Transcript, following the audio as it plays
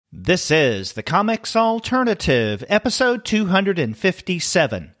This is the Comics Alternative, episode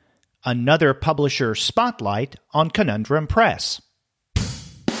 257, another publisher spotlight on Conundrum Press.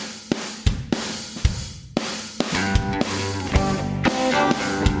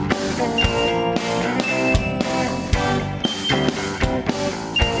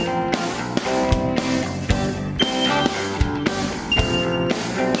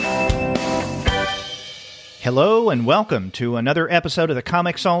 Hello and welcome to another episode of the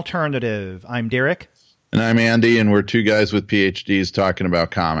Comics Alternative. I'm Derek. And I'm Andy, and we're two guys with PhDs talking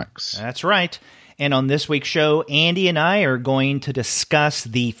about comics. That's right. And on this week's show, Andy and I are going to discuss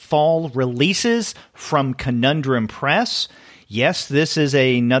the fall releases from Conundrum Press. Yes, this is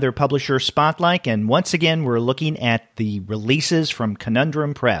another publisher spotlight, and once again, we're looking at the releases from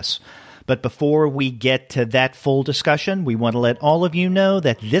Conundrum Press. But before we get to that full discussion, we want to let all of you know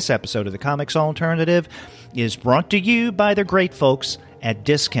that this episode of the Comics Alternative is brought to you by the great folks at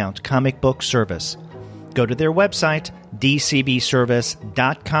Discount Comic Book Service. Go to their website,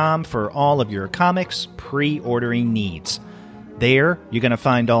 dcbservice.com, for all of your comics pre-ordering needs. There, you're going to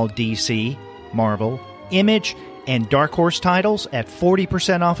find all DC, Marvel, Image, and Dark Horse titles at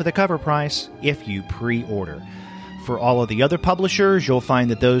 40% off of the cover price if you pre-order. For all of the other publishers, you'll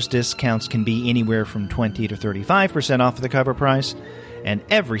find that those discounts can be anywhere from 20 to 35% off of the cover price. And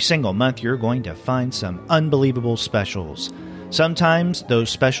every single month, you're going to find some unbelievable specials. Sometimes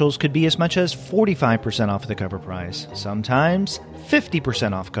those specials could be as much as 45% off of the cover price. Sometimes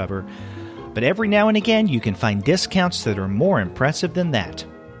 50% off cover. But every now and again, you can find discounts that are more impressive than that.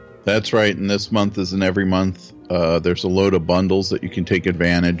 That's right. And this month isn't every month. There's a load of bundles that you can take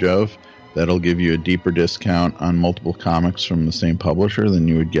advantage of. That'll give you a deeper discount on multiple comics from the same publisher than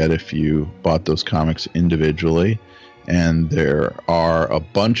you would get if you bought those comics individually. And there are a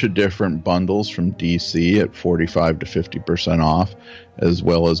bunch of different bundles from DC at 45 to 50% off, as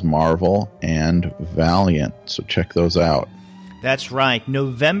well as Marvel and Valiant. So check those out. That's right.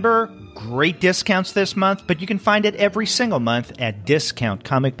 November, great discounts this month, but you can find it every single month at Discount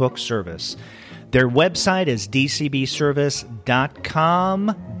Comic Book Service. Their website is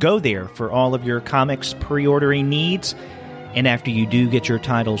dcbservice.com. Go there for all of your comics pre-ordering needs. And after you do get your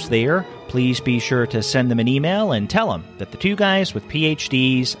titles there, please be sure to send them an email and tell them that the two guys with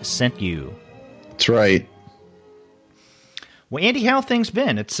PhDs sent you. That's right. Well, Andy, how have things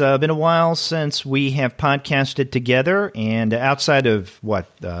been? It's been a while since we have podcasted together, and outside of,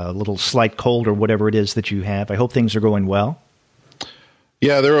 a little slight cold or whatever it is that you have, I hope things are going well.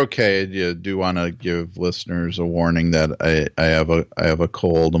 Yeah, they're okay. You do want to give listeners a warning that I have a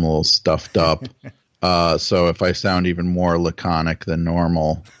cold. I'm a little stuffed up. So if I sound even more laconic than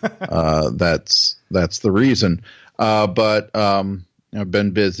normal, that's the reason. But I've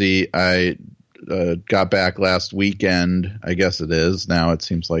been busy. I got back last weekend. I guess it is. Now it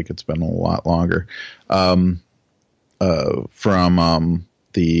seems like it's been a lot longer. From the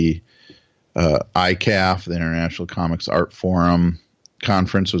ICAF, the International Comics Art Forum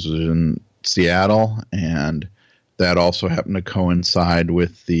conference, was in Seattle, and that also happened to coincide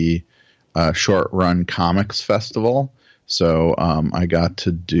with the Short Run Comics Festival. So I got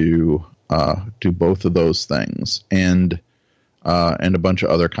to do both of those things and a bunch of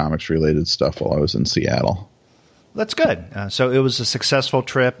other comics related stuff while I was in Seattle. That's good. So it was a successful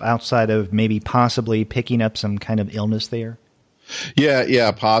trip outside of maybe possibly picking up some kind of illness there.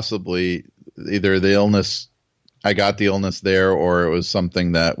 Yeah, possibly. Either the illness, I got the illness there, or it was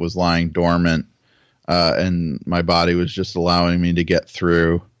something that was lying dormant, and my body was just allowing me to get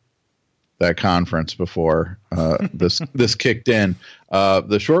through that conference before this kicked in.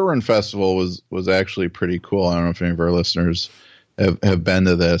 The Short Run Festival was actually pretty cool. I don't know if any of our listeners have been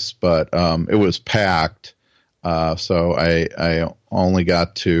to this, but it was packed. So I only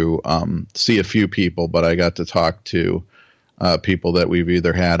got to see a few people, but I got to talk to people that we've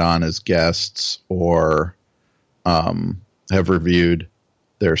either had on as guests or have reviewed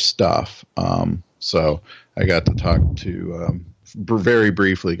their stuff. So I got to talk to, very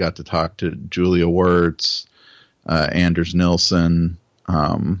briefly got to talk to Julia Wirtz, Anders Nilsson,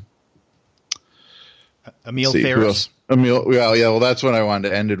 Emil Ferris. Well, that's what I wanted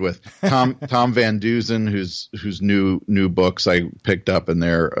to end it with. Tom Van Dusen, whose new books I picked up, and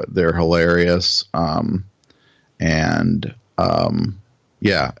they're hilarious. And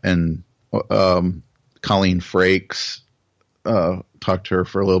Colleen Frakes, talked to her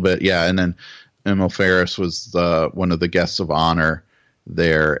for a little bit. Yeah, and then Emil Ferris was one of the guests of honor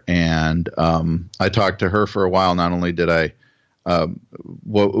there, and I talked to her for a while. Not only did I,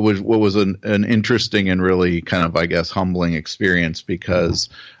 what was an interesting and really kind of, I guess, humbling experience, because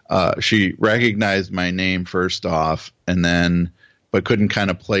she recognized my name first off, and then but couldn't kind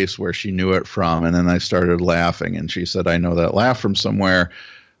of place where she knew it from. And then I started laughing, and she said, I know that laugh from somewhere.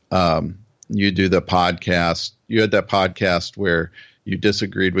 You do the podcast. You had that podcast where you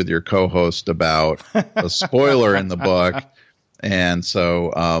disagreed with your co-host about a spoiler in the book. And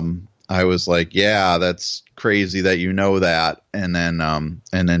so I was like, yeah, that's crazy that you know that. And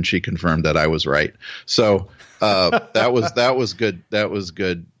then she confirmed that I was right. So that was good. That was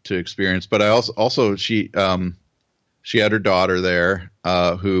good to experience. But I also she had her daughter there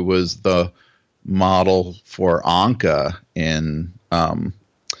who was the model for Anka in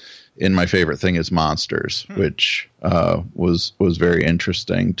My Favorite Thing is Monsters, which was very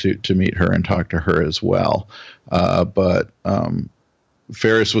interesting to meet her and talk to her as well. But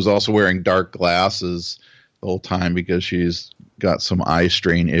Ferris was also wearing dark glasses the whole time because she's got some eye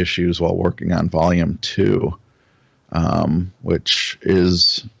strain issues while working on Volume 2, which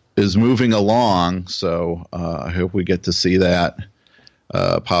is moving along. So I hope we get to see that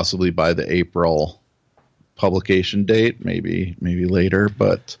possibly by the April publication date, maybe later,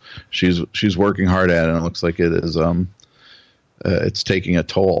 but she's working hard at it, and it looks like it is it's taking a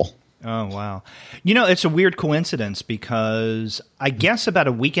toll. Oh, wow. It's a weird coincidence because I guess about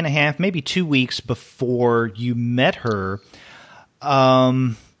a week and a half, maybe 2 weeks before you met her,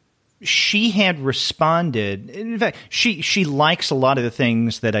 she had responded. In fact, she likes a lot of the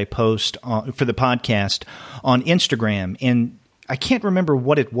things that I post for the podcast on Instagram, and I can't remember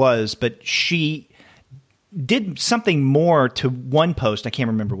what it was, but she did something more to one post, I can't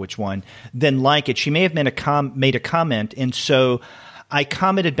remember which one, than like it. She may have made a comment, and so I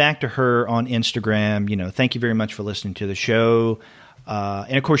commented back to her on Instagram, thank you very much for listening to the show.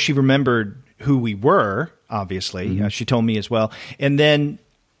 And of course, she remembered who we were, obviously. Mm-hmm. She told me as well. And then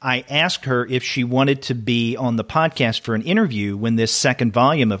I asked her if she wanted to be on the podcast for an interview when this second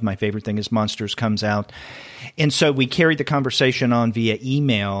volume of My Favorite Thing is Monsters comes out. And so we carried the conversation on via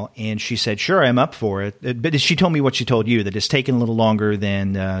email, and she said, sure, I'm up for it. But she told me what she told you, that it's taken a little longer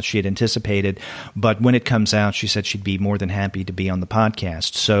than she had anticipated. But when it comes out, she said she'd be more than happy to be on the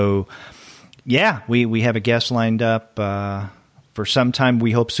podcast. So, yeah, we have a guest lined up for some time.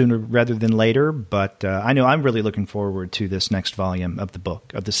 We hope sooner rather than later. But I know I'm really looking forward to this next volume of the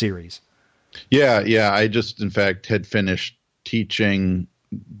book, of the series. Yeah. I just, in fact, had finished teaching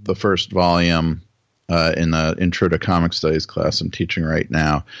the first volume in the Intro to Comic Studies class I'm teaching right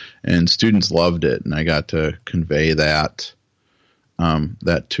now, and students loved it, and I got to convey that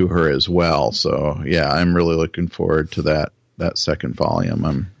to her as well. So yeah, I'm really looking forward to that second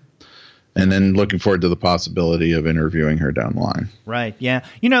volume. And then looking forward to the possibility of interviewing her down the line. Right, yeah.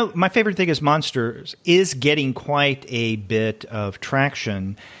 My Favorite Thing is Monsters is getting quite a bit of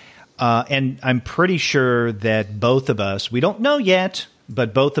traction, and I'm pretty sure that both of us, we don't know yet,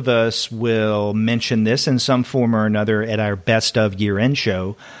 but both of us will mention this in some form or another at our Best of Year-End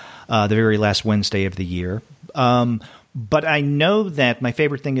show, the very last Wednesday of the year. But I know that My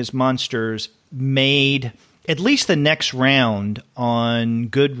Favorite Thing is Monsters made at least the next round on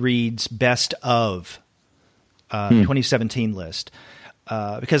Goodreads' Best of 2017 list.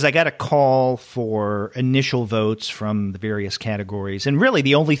 Because I got a call for initial votes from the various categories. And really,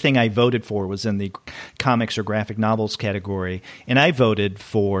 the only thing I voted for was in the comics or graphic novels category. And I voted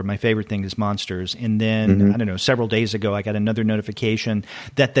for My Favorite Thing is Monsters. And then, I don't know, several days ago, I got another notification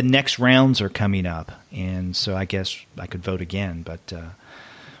that the next rounds are coming up. And so I guess I could vote again. But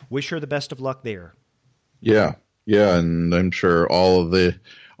wish her the best of luck there. Yeah. And I'm sure all of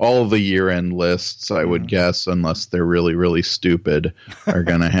the year-end lists, I would guess, unless they're really, really stupid, are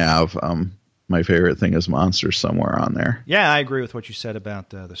going to have My Favorite Thing is Monsters somewhere on there. Yeah, I agree with what you said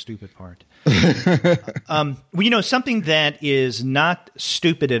about the stupid part. Something that is not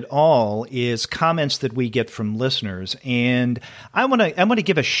stupid at all is comments that we get from listeners. And I want to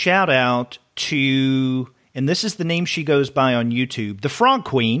give a shout-out to... and this is the name she goes by on YouTube, the Frog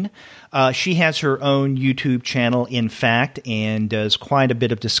Queen. She has her own YouTube channel, in fact, and does quite a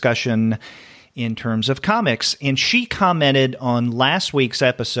bit of discussion in terms of comics. And she commented on last week's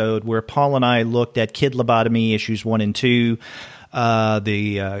episode where Paul and I looked at Kid Lobotomy issues 1 and 2,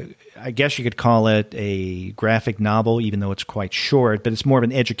 I guess you could call it a graphic novel, even though it's quite short, but it's more of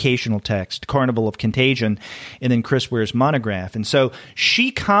an educational text, Carnival of Contagion, and then Chris Ware's monograph. And so she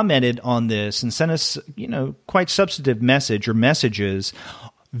commented on this and sent us, quite substantive messages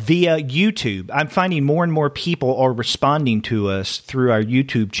via YouTube. I'm finding more and more people are responding to us through our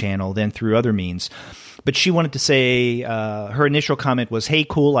YouTube channel than through other means. But she wanted to say her initial comment was, "Hey,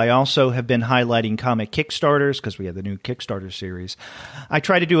 cool. I also have been highlighting comic Kickstarters because we have the new Kickstarter series. I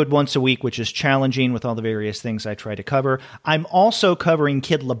try to do it once a week, which is challenging with all the various things I try to cover. I'm also covering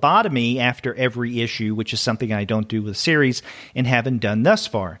kid lobotomy after every issue, which is something I don't do with series and haven't done thus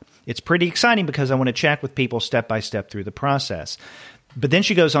far. It's pretty exciting because I want to chat with people step by step through the process." But then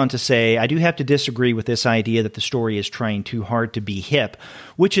she goes on to say, "I do have to disagree with this idea that the story is trying too hard to be hip,"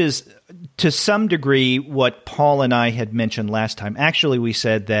 which is to some degree what Paul and I had mentioned last time. Actually, we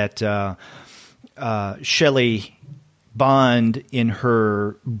said that Shelley Bond, in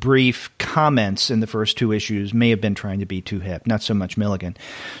her brief comments in the first 2 issues, may have been trying to be too hip, not so much Milligan.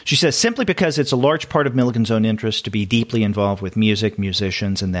 She says, "Simply because it's a large part of Milligan's own interest to be deeply involved with music,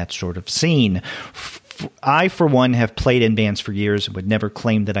 musicians, and that sort of scene. I, for one, have played in bands for years and would never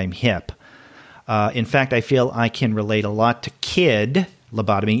claim that I'm hip. In fact, I feel I can relate a lot to kid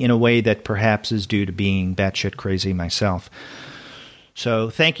lobotomy in a way that perhaps is due to being batshit crazy myself." So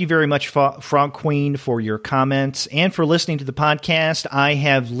thank you very much, Frog Queen, for your comments and for listening to the podcast. I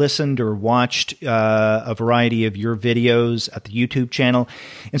have listened or watched a variety of your videos at the YouTube channel.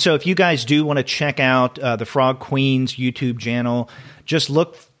 And so if you guys do want to check out the Frog Queen's YouTube channel, just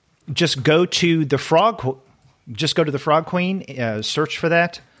go to the Frog Queen, search for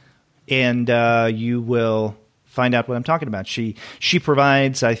that, and you will find out what I'm talking about. She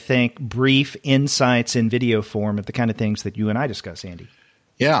provides, I think, brief insights in video form of the kind of things that you and I discuss, Andy.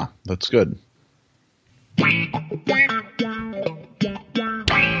 Yeah, that's good.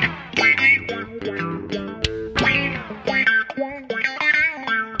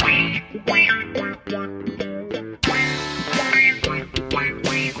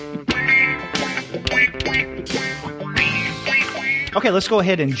 Okay, let's go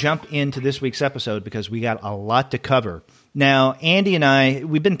ahead and jump into this week's episode because we got a lot to cover. Now, Andy and I,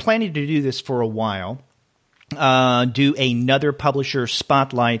 we've been planning to do this for a while, do another publisher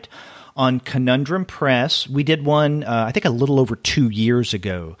spotlight on Conundrum Press. We did one, I think, a little over 2 years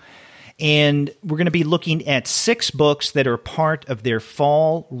ago. And we're going to be looking at 6 books that are part of their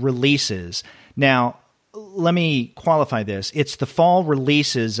fall releases. Now, let me qualify this. It's the fall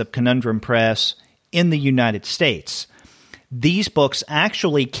releases of Conundrum Press in the United States. These books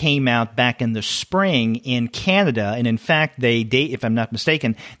actually came out back in the spring in Canada, and in fact, if I'm not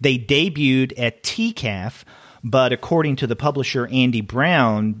mistaken, they debuted at TCAF, but according to the publisher Andy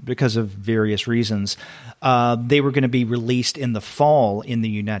Brown, because of various reasons, they were going to be released in the fall in the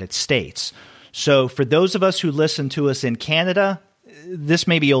United States. So for those of us who listen to us in Canada, this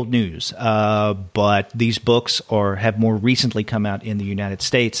may be old news, but these books have more recently come out in the United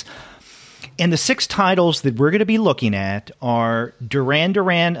States. And the 6 titles that we're going to be looking at are Duran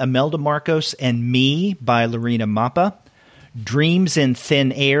Duran, Imelda Marcos, and Me by Lorina Mapa, Dreams in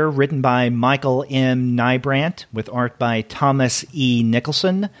Thin Air, written by Michael M. Nybrandt, with art by Thomas E.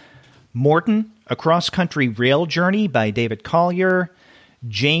 Mikkelsen, Morton, A Cross-Country Rail Journey by David Collier,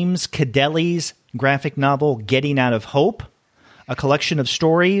 James Cadelli's graphic novel Getting Out of Hope, a collection of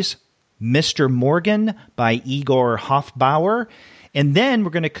stories, Mister Morgen by Igor Hofbauer, and then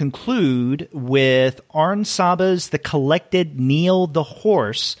we're going to conclude with Arn Saba's The Collected Neil the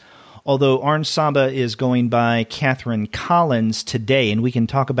Horse, although Arn Saba is going by Katherine Collins today, and we can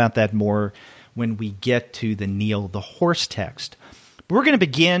talk about that more when we get to the Neil the Horse text. But we're going to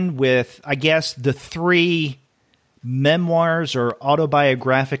begin with, I guess, the 3 memoirs or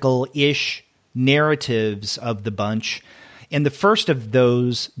autobiographical-ish narratives of the bunch. And the first of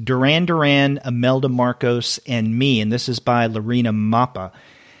those, Duran Duran, Imelda Marcos, and Me, and this is by Lorina Mapa.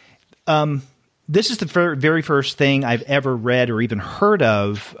 This is the very first thing I've ever read or even heard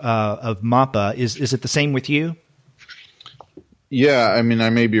of Mapa. Is it the same with you? Yeah, I mean, I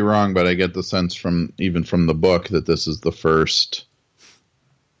may be wrong, but I get the sense from the book that this is the first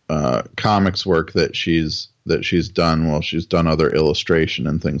comics work that she's done. Well, she's done other illustration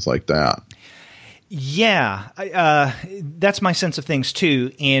and things like that. Yeah, that's my sense of things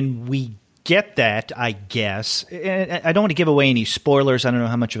too, and we get that, I guess. I don't want to give away any spoilers. I don't know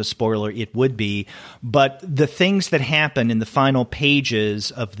how much of a spoiler it would be, but the things that happen in the final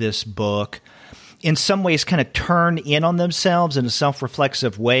pages of this book in some ways kind of turn in on themselves in a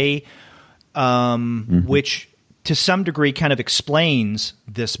self-reflexive way, which to some degree kind of explains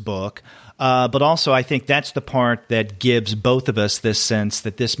this book. But also I think that's the part that gives both of us this sense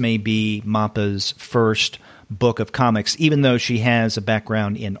that this may be Mapa's first book of comics, even though she has a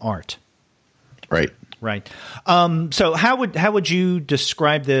background in art. Right. Right. So how would you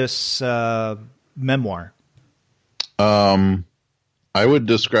describe this memoir? I would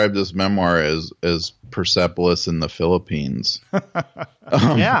describe this memoir as Persepolis in the Philippines.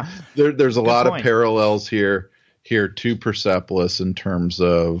 Yeah, there's a lot point. of parallels here to Persepolis in terms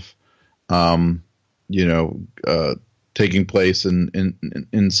of, taking place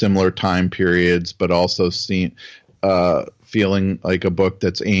in similar time periods, but also feeling like a book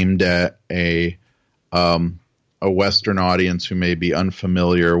that's aimed at a Western audience who may be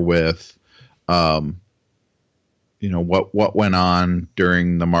unfamiliar with, what went on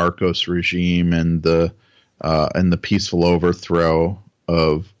during the Marcos regime and the peaceful overthrow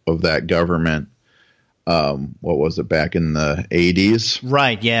of that government. What was it, back in the 80s?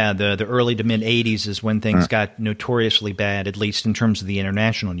 Right, yeah. The early to mid 80s is when things got notoriously bad, at least in terms of the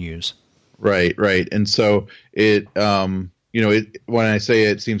international news. Right. And so when I say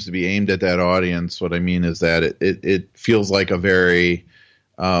it seems to be aimed at that audience, what I mean is that it feels like a very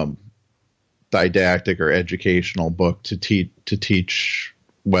didactic or educational book to teach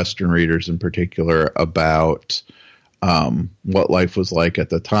Western readers in particular about what life was like at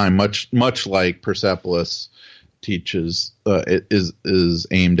the time, much like Persepolis teaches. It is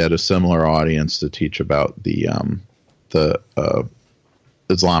aimed at a similar audience to teach about the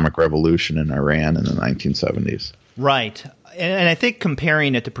Islamic Revolution in Iran in the 1970s. Right, and I think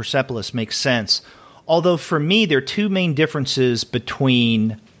comparing it to Persepolis makes sense. Although for me, there are two main differences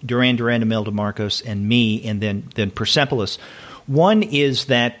between Duran Duran, Imelda Marcos, and me, and then Persepolis. One is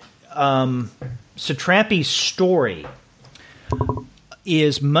that Satrapi's story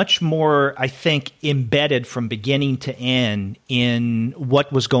is much more, I think, embedded from beginning to end in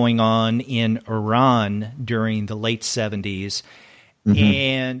what was going on in Iran during the late 70s,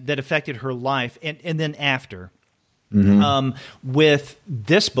 and that affected her life, and then after. With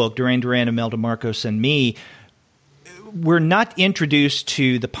this book, Duran Duran, Imelda Marcos, and me, we're not introduced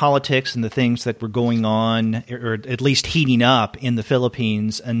to the politics and the things that were going on, or at least heating up in the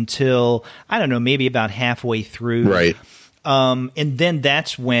Philippines until, I don't know, maybe about halfway through. Right. And then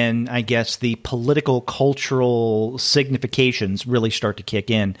that's when, I guess, the political, cultural significations really start to kick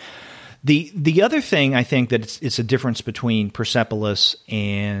in. The other thing I think that it's a difference between Persepolis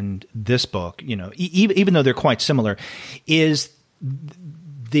and this book, even though they're quite similar, is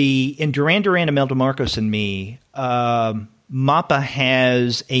in Duran Duran, Imelda Marcos, and me, Mapa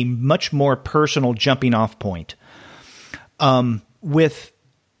has a much more personal jumping off point. With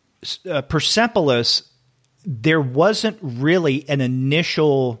Persepolis, there wasn't really an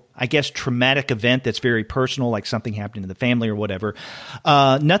initial, I guess, traumatic event that's very personal, like something happening to the family or whatever.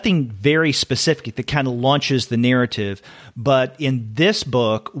 Nothing very specific that kind of launches the narrative. But in this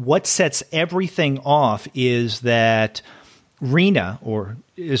book, what sets everything off is that Rena, or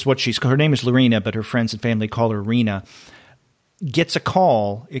is what her name is Lorina, but her friends and family call her Rena, gets a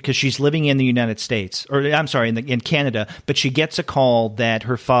call because she's living in the United States, or I'm sorry, in Canada, but she gets a call that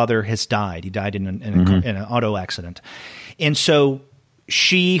her father has died. He died in an auto accident. And so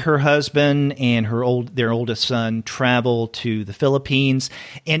she, her husband, and their oldest son travel to the Philippines,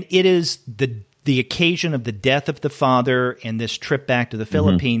 and it is the occasion of the death of the father and this trip back to the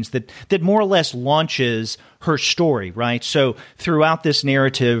Philippines that more or less launches her story, right? So throughout this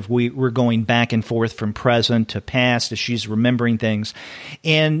narrative, we're going back and forth from present to past as she's remembering things.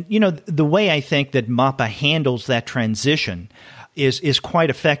 And, the way I think that Mapa handles that transition is quite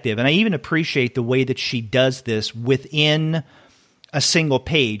effective. And I even appreciate the way that she does this within a single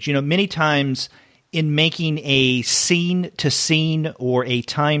page. Many times in making a scene-to-scene or a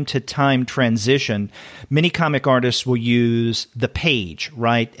time-to-time transition, many comic artists will use the page,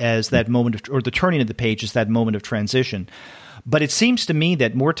 right, as that moment or the turning of the page as that moment of transition. But it seems to me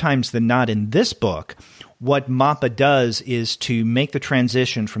that more times than not in this book, what Mapa does is to make the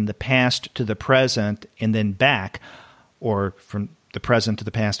transition from the past to the present and then back, or from the present to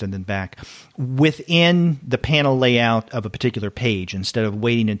the past and then back, within the panel layout of a particular page instead of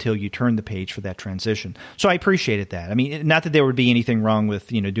waiting until you turn the page for that transition. So I appreciated that. I mean, not that there would be anything wrong with,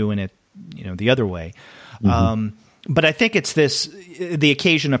 doing it, the other way. But I think it's the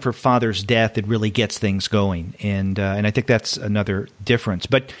occasion of her father's death that really gets things going. And I think that's another difference.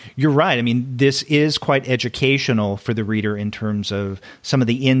 But you're right. I mean, this is quite educational for the reader in terms of some of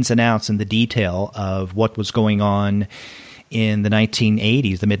the ins and outs and the detail of what was going on in the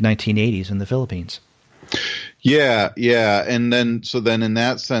 1980s, the mid-1980s in the Philippines. Yeah. And then in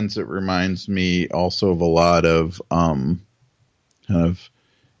that sense, it reminds me also of a lot of kind of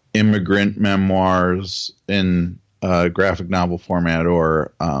immigrant memoirs in graphic novel format,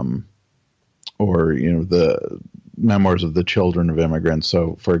 or the memoirs of the children of immigrants.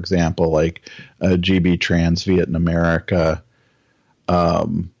 So, for example, like GB Transviet in America,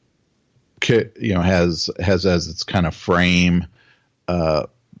 has as its kind of frame in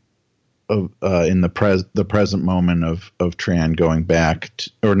the present moment of Tran going back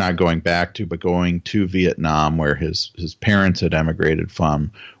to, or not going back to, but going to Vietnam, where his parents had emigrated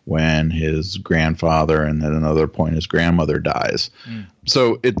from when his grandfather, and at another point his grandmother dies.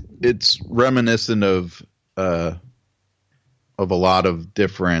 So it's reminiscent of a lot of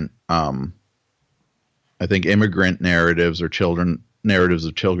different I think immigrant narratives, or narratives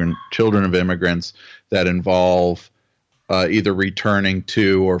of children of immigrants that involve either returning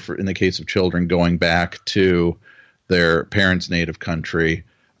to, or in the case of children, going back to their parents' native country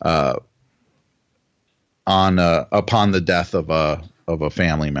upon the death of a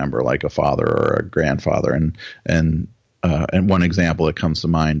family member, like a father or a grandfather. And one example that comes to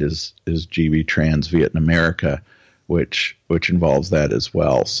mind is G.B. Tran's Viet in America, which involves that as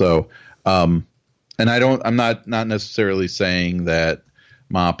well. So, and I'm not necessarily saying that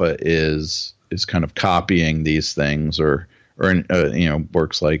MAPA is kind of copying these things or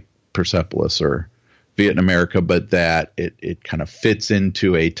works like Persepolis or Viet in America, but that it kind of fits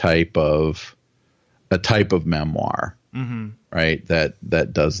into a type of memoir, right? That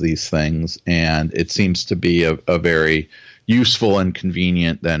does these things, and it seems to be a very useful and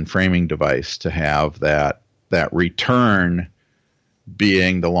convenient then framing device to have that return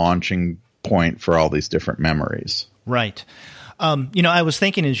being the launching point for all these different memories. Right. I was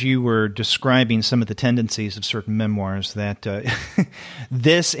thinking as you were describing some of the tendencies of certain memoirs that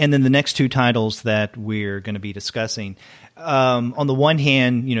this and then the next two titles that we're going to be discussing, on the one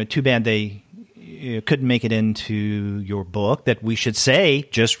hand, too bad they couldn't make it into your book that we should say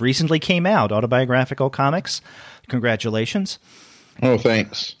just recently came out, Autobiographical Comics. Congratulations. Oh,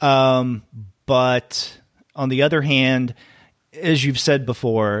 thanks. But on the other hand, as you've said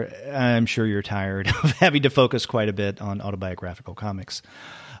before, I'm sure you're tired of having to focus quite a bit on autobiographical comics.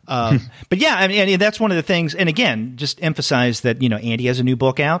 But yeah, I mean, that's one of the things. And again, just emphasize that, Andy has a new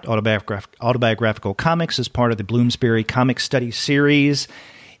book out, Autobiographical Comics, as part of the Bloomsbury Comic Study series.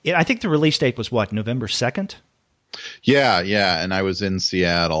 I think the release date was what, November 2nd? Yeah. And I was in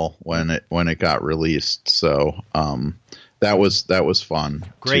Seattle when it got released. So, that was fun.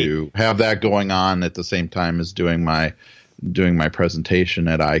 Great. To have that going on at the same time as doing my presentation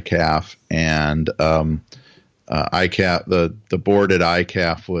at ICAF, and ICAF, the board at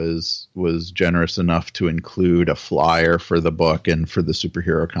ICAF was generous enough to include a flyer for the book and for the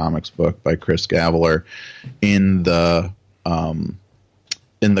superhero comics book by Chris Gavler in the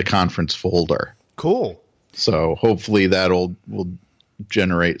conference folder. Cool. So hopefully will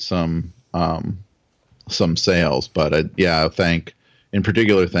generate some sales, but in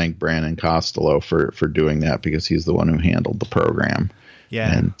particular, thank Brandon Costello for doing that, because he's the one who handled the program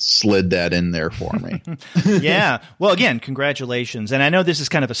and slid that in there for me. Yeah. Well, again, congratulations. And I know this is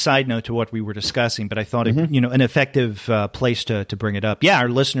kind of a side note to what we were discussing, but I thought an effective place to bring it up. Yeah, our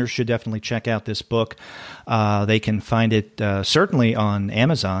listeners should definitely check out this book. They can find it certainly on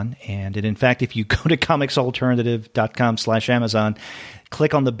Amazon. And in fact, if you go to comicsalternative.com/Amazon,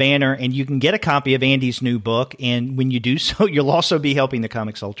 click on the banner, and you can get a copy of Andy's new book. And when you do so, you'll also be helping the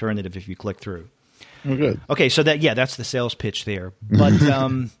Comics Alternative if you click through. Oh, good. Okay, so that's the sales pitch there. But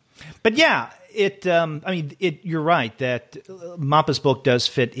but yeah, you're right that MAPA's book does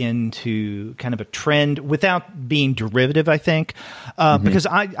fit into kind of a trend without being derivative, I think, because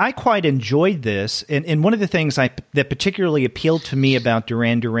I quite enjoyed this. And one of the things that particularly appealed to me about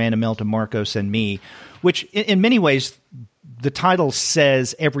Duran Duran, Imelda Marcos, and me, which in many ways the title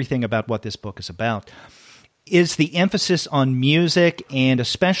says everything about what this book is about, is the emphasis on music and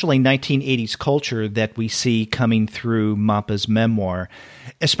especially 1980s culture that we see coming through MAPA's memoir,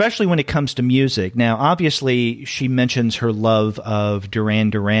 especially when it comes to music. Now, obviously, she mentions her love of Duran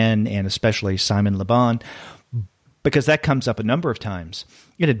Duran and especially Simon Le Bon, because that comes up a number of times.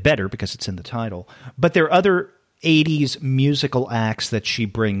 It had better because it's in the title. But there are other 80s musical acts that she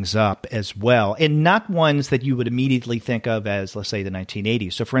brings up as well, and not ones that you would immediately think of as, let's say, the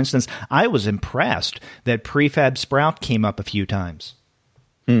 1980s. So, for instance, I was impressed that Prefab Sprout came up a few times.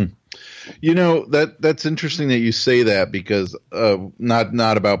 That's interesting that you say that, because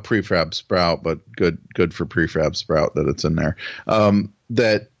not about Prefab Sprout, but good for Prefab Sprout that it's in there. I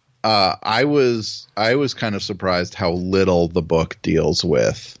was kind of surprised how little the book deals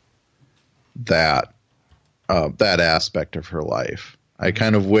with that aspect of her life. I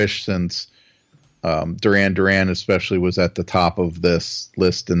kind of wish, since Duran Duran especially was at the top of this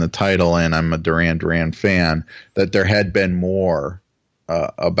list in the title, and I'm a Duran Duran fan, that there had been more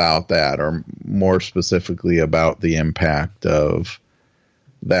about that, or more specifically about the impact of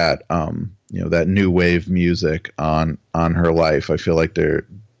that, that new wave music on her life. I feel like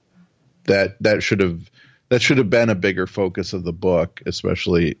that should have that should have been a bigger focus of the book,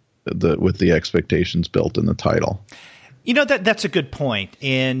 especially with the expectations built in the title. That's a good point,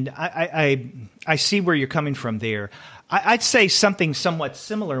 and I see where you're coming from there. I'd say something somewhat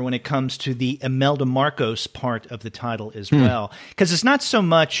similar when it comes to the Imelda Marcos part of the title as well, because it's not so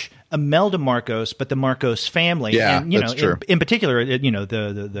much Imelda Marcos, but the Marcos family. Yeah, and, that's true. In particular,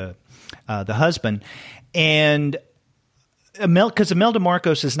 the husband, and because Imelda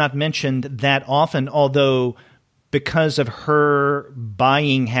Marcos is not mentioned that often, although because of her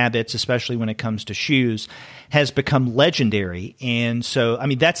buying habits, especially when it comes to shoes, has become legendary. And so, I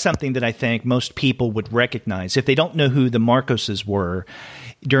mean, that's something that I think most people would recognize. If they don't know who the Marcoses were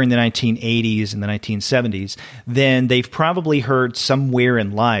during the 1980s and the 1970s, then they've probably heard somewhere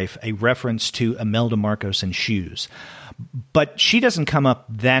in life a reference to Imelda Marcos and shoes. But she doesn't come up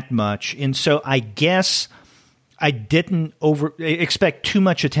that much. And so I guess I didn't expect too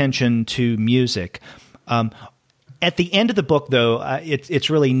much attention to music. At the end of the book, though,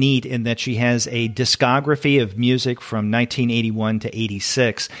 it's really neat in that she has a discography of music from 1981 to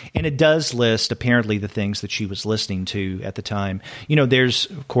 86, and it does list, apparently, the things that she was listening to at the time. There's,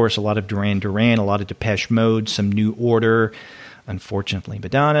 of course, a lot of Duran Duran, a lot of Depeche Mode, some New Order, unfortunately,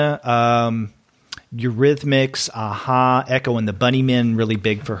 Madonna, Eurythmics, Aha, Echo and the Bunnymen, really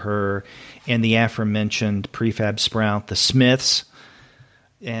big for her, and the aforementioned Prefab Sprout, the Smiths.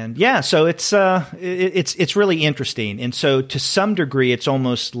 And yeah, so it's really interesting. And so to some degree, it's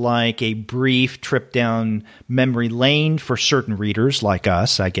almost like a brief trip down memory lane for certain readers like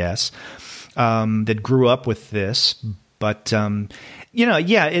us, I guess, that grew up with this. But, that's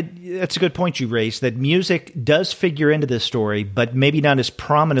a good point you raised, that music does figure into this story, but maybe not as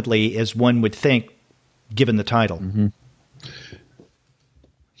prominently as one would think, given the title. Mm-hmm.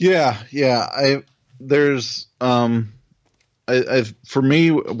 Yeah. For me,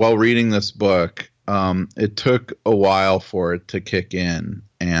 while reading this book, it took a while for it to kick in.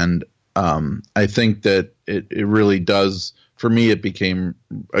 And I think that it really does. For me, it became,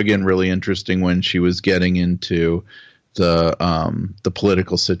 again, really interesting when she was getting into the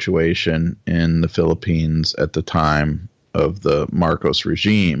political situation in the Philippines at the time of the Marcos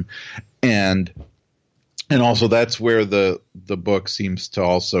regime. And also that's where the book seems to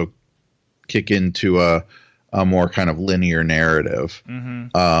also kick into a more kind of linear narrative,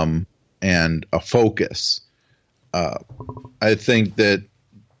 and a focus. I think that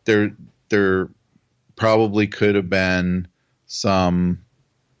there probably could have been some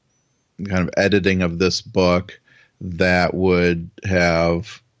kind of editing of this book that would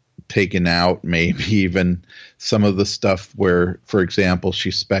have taken out maybe even some of the stuff where, for example,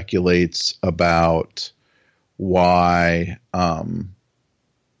 she speculates about why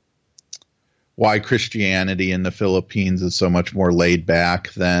Christianity in the Philippines is so much more laid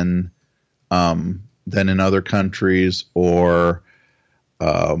back than in other countries, or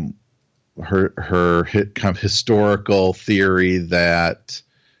her kind of historical theory that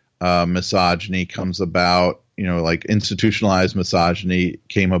misogyny comes about, like institutionalized misogyny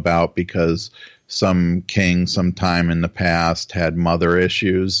came about because some king sometime in the past had mother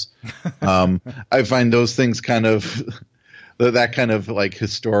issues. I find those things kind of that kind of like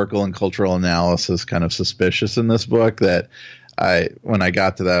historical and cultural analysis kind of suspicious in this book, that when I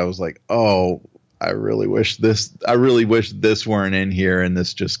got to that, I was like, oh, I really wish this weren't in here, and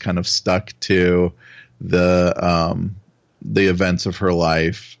this just kind of stuck to the events of her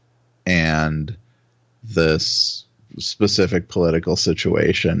life and this specific political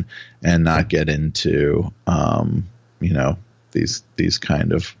situation, and not get into these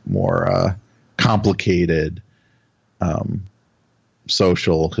kind of more complicated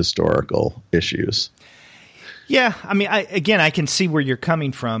social historical issues. Yeah, I mean, I can see where you're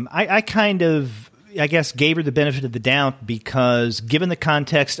coming from. I kind of, I guess, gave her the benefit of the doubt because given the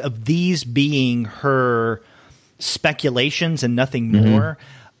context of these being her speculations and nothing more,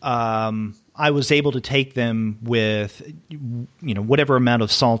 I was able to take them with, whatever amount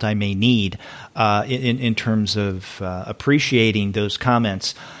of salt I may need in terms of appreciating those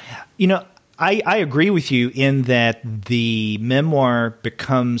comments. I agree with you in that the memoir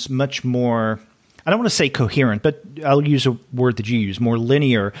becomes much more, I don't want to say coherent, but I'll use a word that you use, more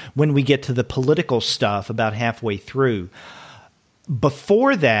linear, when we get to the political stuff about halfway through.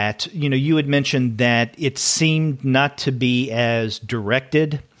 Before that, you had mentioned that it seemed not to be as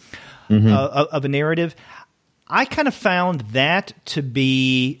directed of a narrative. I kind of found that to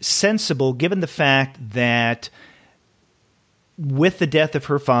be sensible, given the fact that with the death of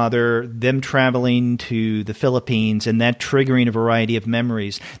her father, them traveling to the Philippines and that triggering a variety of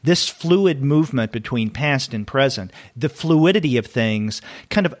memories, this fluid movement between past and present, the fluidity of things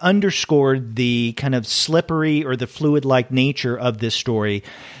kind of underscored the kind of slippery or the fluid-like nature of this story,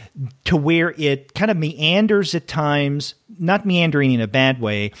 to where it kind of meanders at times, not meandering in a bad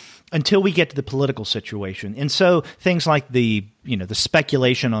way, until we get to the political situation. And so things like the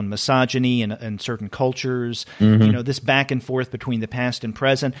speculation on misogyny in certain cultures, this back and forth between the past and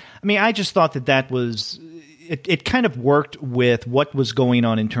present. I mean, I just thought that was, it kind of worked with what was going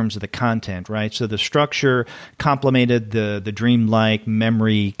on in terms of the content, right? So the structure complemented the dreamlike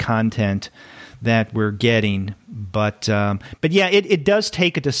memory content that we're getting. But yeah, it does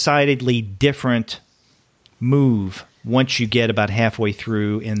take a decidedly different move once you get about halfway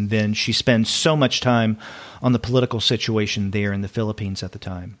through, and then she spends so much time on the political situation there in the Philippines at the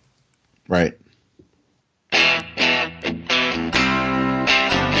time. Right.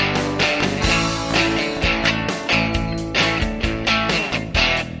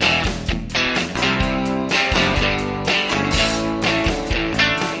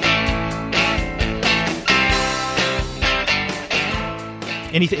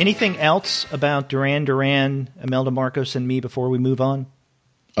 Anything else about Duran Duran, Imelda Marcos, and me before we move on?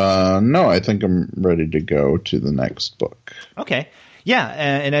 No, I think I'm ready to go to the next book. Okay. Yeah,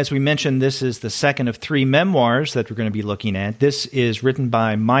 and as we mentioned, this is the second of 3 memoirs that we're going to be looking at. This is written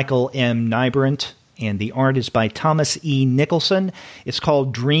by Michael M. Nybrandt, and the art is by Thomas E. Mikkelsen. It's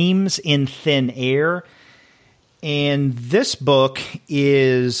called Dreams in Thin Air. And this book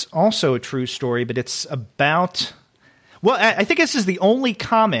is also a true story, but it's about... Well, I think this is the only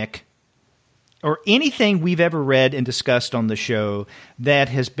comic or anything we've ever read and discussed on the show that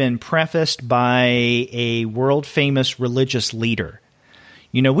has been prefaced by a world-famous religious leader.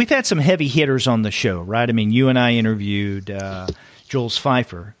 We've had some heavy hitters on the show, right? I mean, you and I interviewed Jules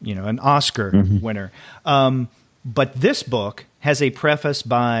Pfeiffer, an Oscar winner. But this book has a preface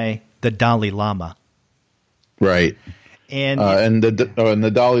by the Dalai Lama. Right. And the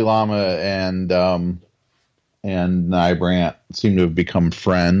Dalai Lama and Nybrandt seem to have become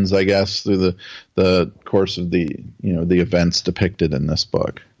friends, I guess, through the course of the events depicted in this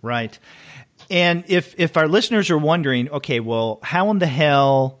book. Right. And if our listeners are wondering, okay, well, how in the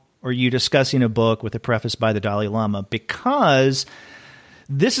hell are you discussing a book with a preface by the Dalai Lama? Because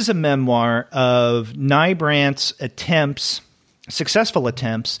this is a memoir of Nybrandt's successful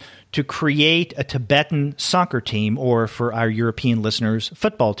attempts to create a Tibetan soccer team, or for our European listeners,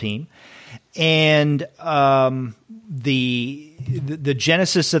 football team. And the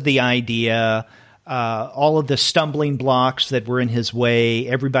genesis of the idea, all of the stumbling blocks that were in his way,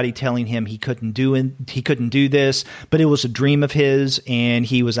 everybody telling him he couldn't do this, but it was a dream of his, and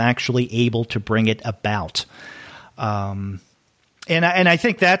he was actually able to bring it about. And I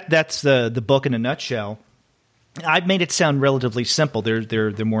think that's the book in a nutshell. I've made it sound relatively simple. There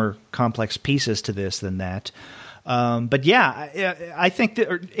are more complex pieces to this than that. But yeah, I think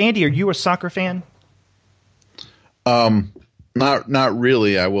that, Andy, are you a soccer fan? Not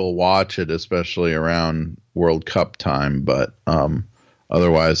really. I will watch it, especially around World Cup time, but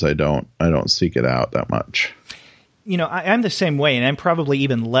otherwise I don't seek it out that much. I'm the same way, and I'm probably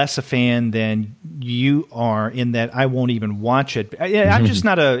even less a fan than you are, in that I won't even watch it. I'm just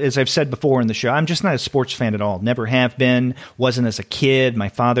not as I've said before in the show, I'm just not a sports fan at all. Never have been, wasn't as a kid. My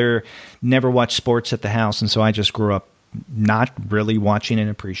father never watched sports at the house, and so I just grew up not really watching and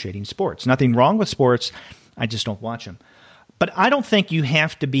appreciating sports. Nothing wrong with sports, I just don't watch them. But I don't think you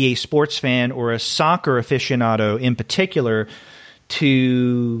have to be a sports fan or a soccer aficionado in particular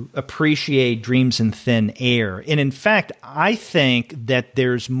to appreciate Dreams in Thin Air. And in fact, I think that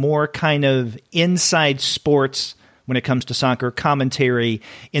there's more kind of inside sports when it comes to soccer commentary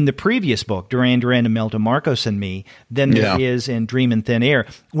in the previous book, Duran Duran, Imelda Marcos, and Me, than there is in Dream in Thin Air.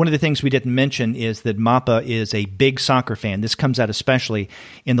 One of the things we didn't mention is that Mapa is a big soccer fan. This comes out especially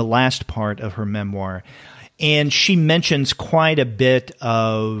in the last part of her memoir. And she mentions quite a bit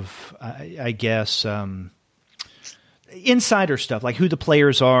of, I guess, insider stuff, like who the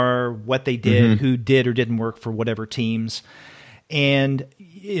players are, what they did, who did or didn't work for whatever teams. And,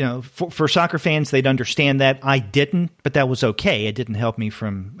 for soccer fans, they'd understand that. I didn't, but that was okay. It didn't help me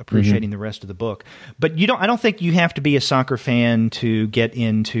from appreciating the rest of the book. But I don't think you have to be a soccer fan to get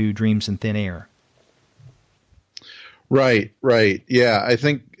into Dreams in Thin Air. Right. Yeah, I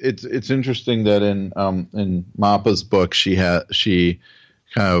think it's interesting that in Mapa's book, she kind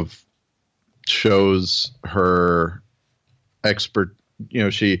of shows her expert.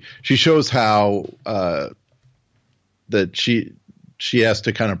 She shows how that she she has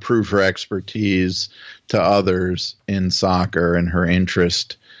to kind of prove her expertise to others in soccer and her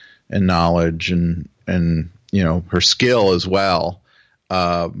interest and knowledge and her skill as well,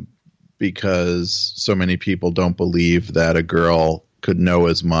 because so many people don't believe that a girl could know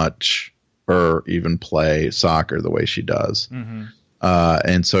as much or even play soccer the way she does. Mm-hmm.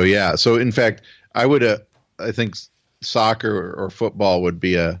 So in fact, I think soccer or football would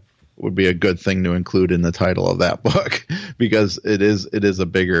be a good thing to include in the title of that book, because it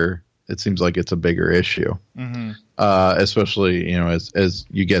seems like it's a bigger issue. Mm-hmm. Especially, as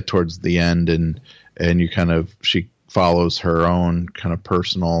you get towards the end and she follows her own kind of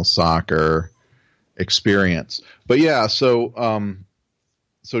personal soccer experience. But yeah, so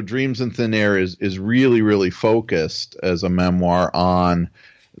Dreams in Thin Air is really, really focused as a memoir on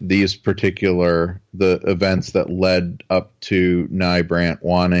these the events that led up to Nybrandt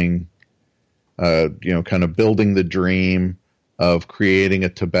wanting, kind of building the dream of creating a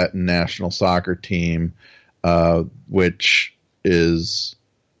Tibetan national soccer team, which is,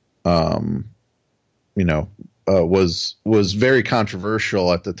 was very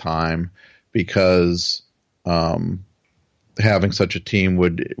controversial at the time, because having such a team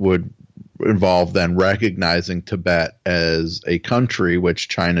would involve then recognizing Tibet as a country, which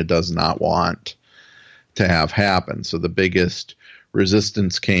China does not want to have happen. So the biggest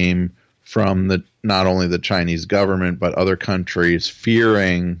resistance came from not only the Chinese government, but other countries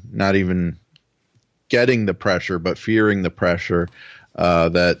fearing, not even getting the pressure, but fearing the pressure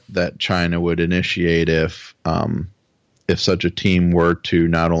that China would initiate if such a team were to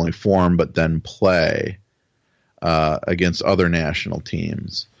not only form but then play against other national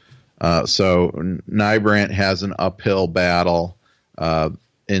teams. So Nybrandt has an uphill battle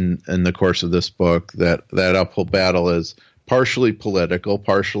in the course of this book. That uphill battle is partially political,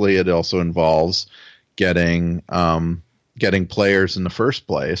 partially it also involves getting players in the first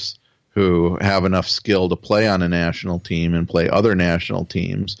place who have enough skill to play on a national team and play other national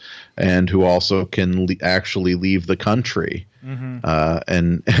teams, and who also can actually leave the country.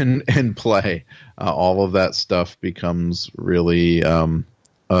 Mm-hmm. And play. All of that stuff becomes really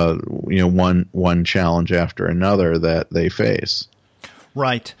one challenge after another that they face.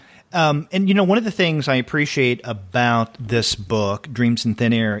 Right. And one of the things I appreciate about this book, Dreams in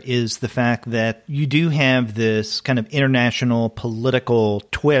Thin Air, is the fact that you do have this kind of international political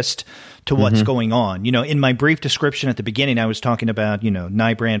twist to what's mm-hmm. going on. In my brief description at the beginning, I was talking about,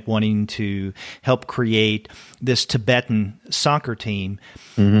 Nybrandt wanting to help create this Tibetan soccer team.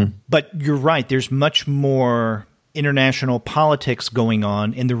 Mm-hmm. But you're right, there's much more international politics going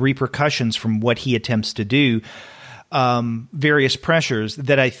on and the repercussions from what he attempts to do. Various pressures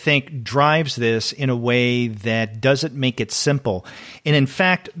that I think drives this in a way that doesn't make it simple. And in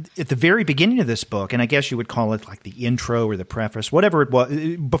fact, at the very beginning of this book, and I guess you would call it like the intro or the preface, whatever it was,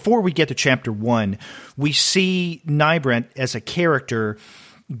 before we get to chapter 1, we see Nybrandt as a character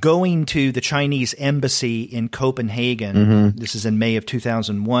going to the Chinese embassy in Copenhagen. Mm-hmm. This is in May of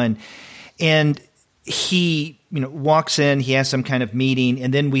 2001. And he walks in, he has some kind of meeting,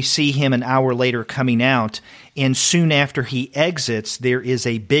 and then we see him an hour later coming out, and soon after he exits, there is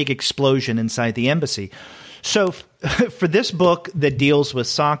a big explosion inside the embassy. So for this book that deals with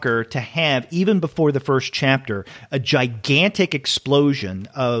soccer to have, even before the first chapter, a gigantic explosion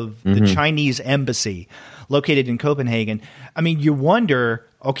of mm-hmm. the Chinese embassy located in Copenhagen, I mean, you wonder,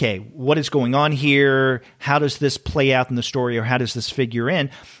 okay, what is going on here? How does this play out in the story, or how does this figure in?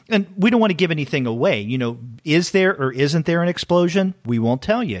 And we don't want to give anything away. Is there or isn't there an explosion? We won't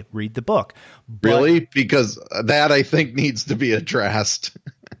tell you. Read the book. Really? Because that, I think, needs to be addressed.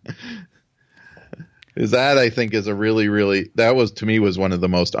 Because that, I think, is a really, really, that was, to me, was one of the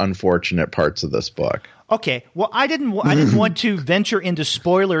most unfortunate parts of this book. Okay. Well, I didn't want to venture into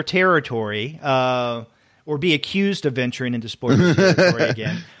spoiler territory, or be accused of venturing into spoiler territory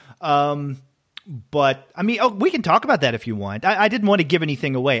again. But, I mean, we can talk about that if you want. I didn't want to give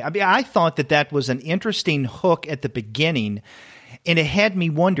anything away. I mean, I thought that was an interesting hook at the beginning, and it had me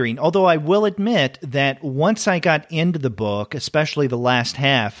wondering, although I will admit that once I got into the book, especially the last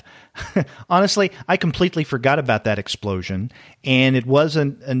half, honestly, I completely forgot about that explosion, and it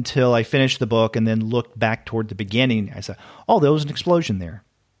wasn't until I finished the book and then looked back toward the beginning, I said, oh, there was an explosion there.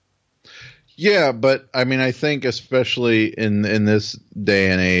 Yeah, but I mean, I think especially in this day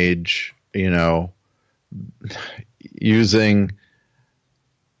and age, using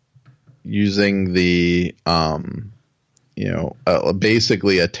the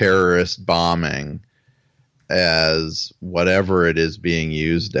basically a terrorist bombing as whatever it is being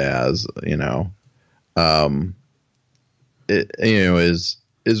used as, is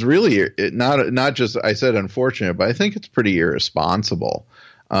really not just, I said unfortunate, but I think it's pretty irresponsible.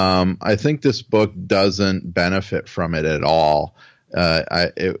 I think this book doesn't benefit from it at all.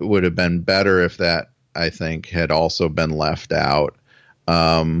 It would have been better if that, I think, had also been left out,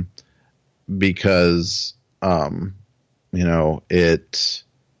 because I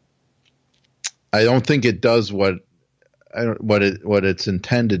don't think it does what it's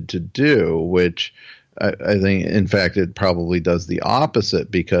intended to do, which I think, in fact, it probably does the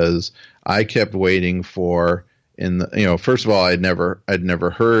opposite, because I kept waiting for, first of all, I'd never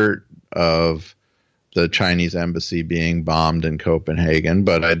heard of the Chinese embassy being bombed in Copenhagen,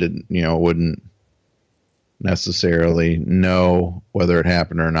 but I wouldn't necessarily know whether it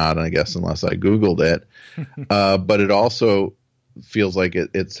happened or not, I guess, unless I Googled it. But it also feels like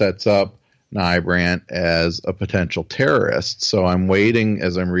it sets up Nybrandt as a potential terrorist. So I'm waiting,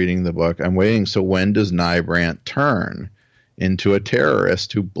 as I'm reading the book, so when does Nybrandt turn into a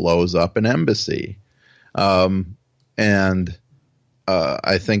terrorist who blows up an embassy? I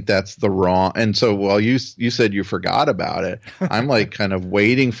think that's the wrong. And so while you said you forgot about it, I'm like kind of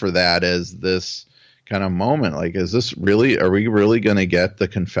waiting for that as this kind of moment. Like, are we really going to get the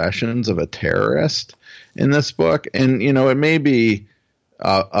confessions of a terrorist in this book? And, it may be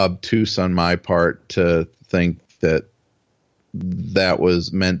obtuse on my part to think that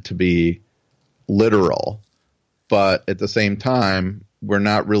was meant to be literal, but at the same time, we're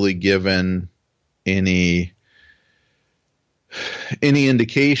not really given any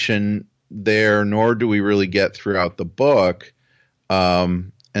indication there, nor do we really get throughout the book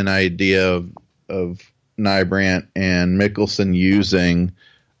an idea of Nybrandt and Mikkelsen using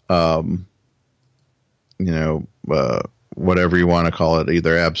whatever you want to call it,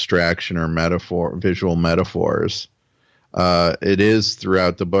 either abstraction or visual metaphors. It is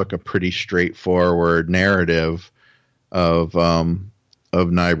throughout the book a pretty straightforward narrative of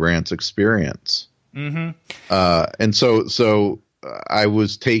Nybrandt's experience. Mm-hmm. And so I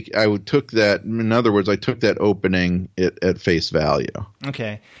took that. In other words, I took that opening at face value.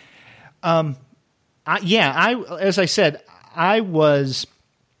 Okay. As I said, I was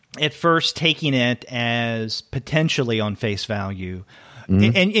at first taking it as potentially on face value.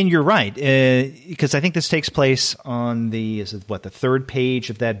 Mm-hmm. And you're right, because I think this takes place on the third page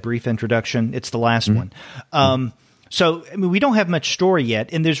of that brief introduction? It's the last one. So, we don't have much story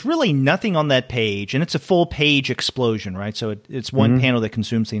yet, and there's really nothing on that page, and it's a full page explosion, right? So it's one panel that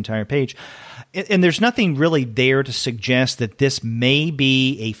consumes the entire page. And there's nothing really there to suggest that this may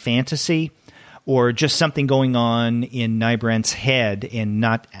be a fantasy or just something going on in Nybrandt's head and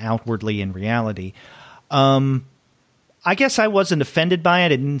not outwardly in reality. I guess I wasn't offended by it. I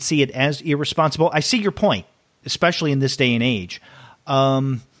didn't see it as irresponsible. I see your point, especially in this day and age.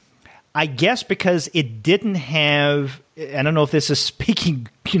 I guess because it didn't have, I don't know if this is speaking,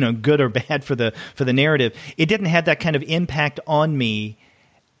 good or bad for the narrative. It didn't have that kind of impact on me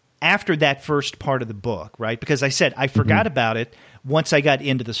after that first part of the book, right? Because I said I forgot about it once I got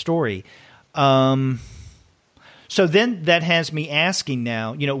into the story. So then that has me asking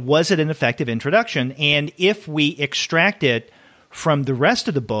now, was it an effective introduction? And if we extract it from the rest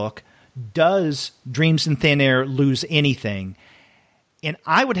of the book, does Dreams in Thin Air lose anything? And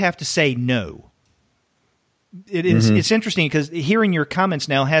I would have to say no. It is. It's interesting because hearing your comments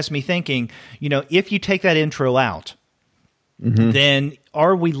now has me thinking, if you take that intro out, then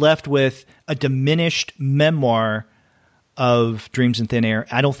are we left with a diminished memoir of Dreams in Thin Air?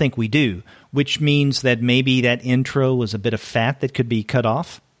 I don't think we do, which means that maybe that intro was a bit of fat that could be cut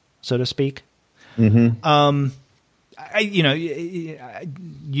off, so to speak. You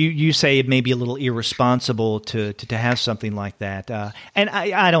say it may be a little irresponsible to have something like that, and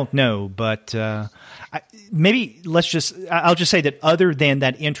I don't know, but maybe I'll just say that other than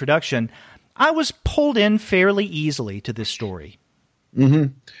that introduction, I was pulled in fairly easily to this story.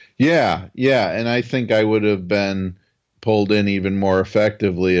 Yeah, and I think I would have been pulled in even more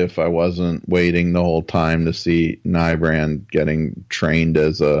effectively if I wasn't waiting the whole time to see Nybrandt getting trained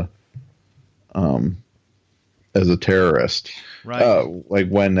as a terrorist, right? Like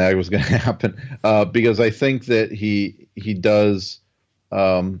when that was going to happen, because I think that he does.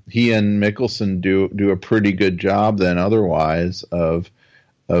 He and Mikkelsen do a pretty good job then otherwise of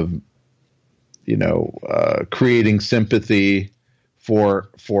creating sympathy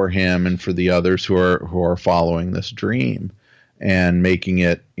for him and for the others who are following this dream, and making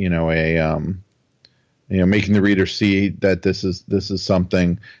it making the reader see that this is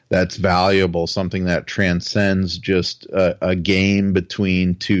something that's valuable, something that transcends just a game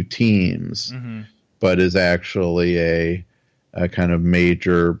between two teams, but is actually a kind of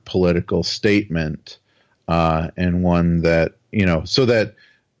major political statement, and one that, so that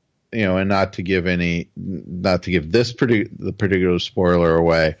and not to give the particular spoiler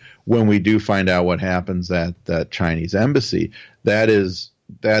away, when we do find out what happens at that Chinese embassy, that is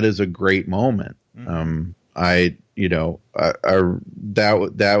a great moment. Mm-hmm.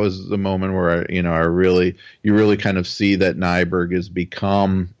 That was the moment where you really kind of see that Nyberg has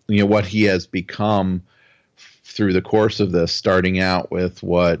become, what he has become through the course of this, starting out with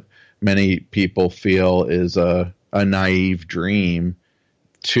what many people feel is a naive dream,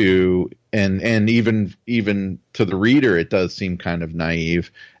 and even to the reader it does seem kind of naive,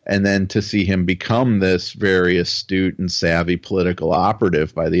 and then to see him become this very astute and savvy political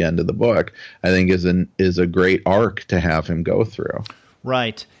operative by the end of the book, I think is a great arc to have him go through.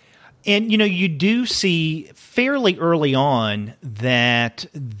 Right. And, you do see fairly early on that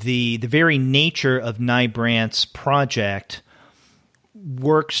the very nature of Nybrandt's project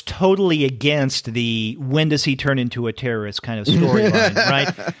works totally against the when does he turn into a terrorist kind of storyline,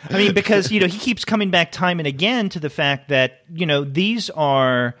 right? I mean, because, he keeps coming back time and again to the fact that, these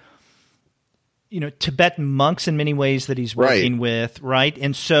are, Tibetan monks in many ways that he's working with, right?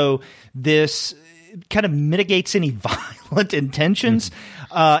 And so this kind of mitigates any violent intentions.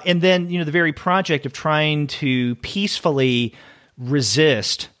 And then, the very project of trying to peacefully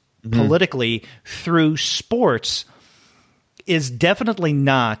resist politically through sports is definitely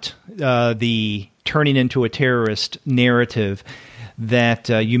not the turning into a terrorist narrative that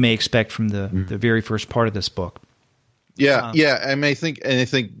you may expect from the very first part of this book. Yeah. I think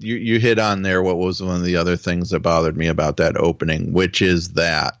you hit on there what was one of the other things that bothered me about that opening, which is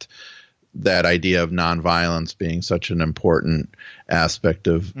that idea of nonviolence being such an important aspect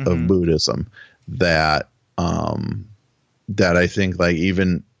of Buddhism that I think, like,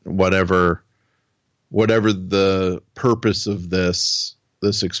 even whatever the purpose of this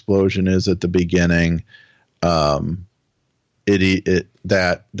explosion is at the beginning, that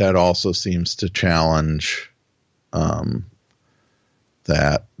also seems to challenge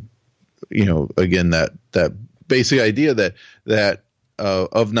that, again, that basic idea that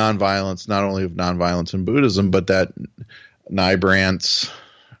of nonviolence, not only of nonviolence in Buddhism, but that Nybrandt's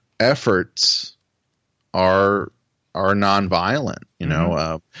efforts are nonviolent,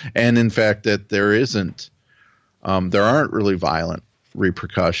 and in fact that there aren't really violent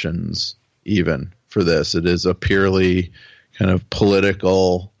repercussions even for this. It is a purely kind of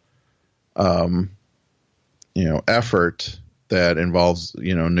political, effort that involves,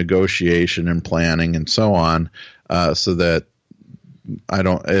 negotiation and planning and so on, so that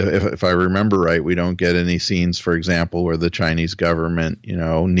if I remember right, we don't get any scenes, for example, where the Chinese government,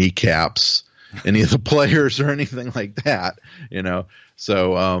 kneecaps any of the players or anything like that,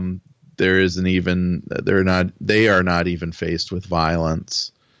 So they are not even faced with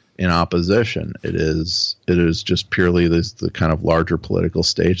violence in opposition. It is just purely the kind of larger political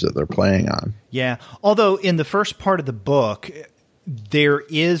stage that they're playing on. Yeah. Although in the first part of the book, there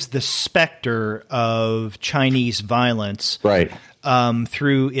is the specter of Chinese violence, right?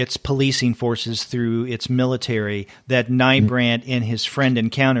 Through its policing forces, through its military, that Nybrandt and his friend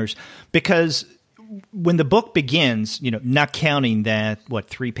encounters. Because when the book begins, not counting that,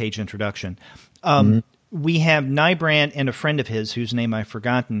 3-page introduction, we have Nybrandt and a friend of his, whose name I've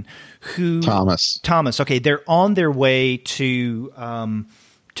forgotten, Thomas. Okay, they're on their way to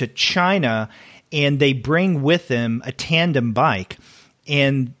China, and they bring with them a tandem bike.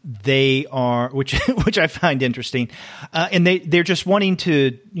 And they are, which I find interesting, and they're just wanting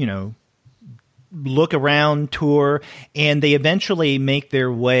to, look around, tour, and they eventually make their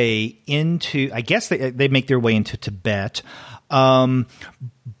way into, I guess they make their way into Tibet,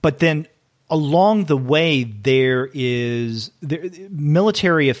 but then along the way there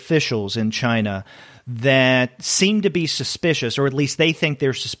military officials in China that seem to be suspicious, or at least they think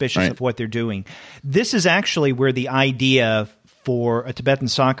they're suspicious of what they're doing. This is actually where the idea for a Tibetan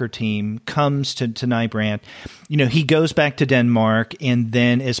soccer team comes to Nybrandt. He goes back to Denmark, and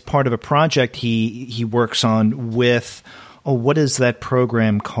then as part of a project he works on with, what is that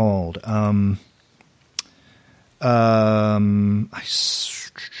program called? I'm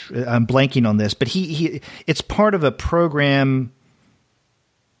blanking on this, but it's part of a program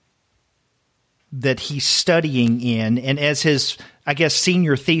that he's studying in, and as his, I guess,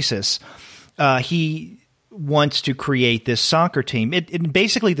 senior thesis, he wants to create this soccer team. It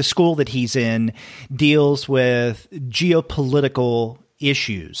basically, the school that he's in deals with geopolitical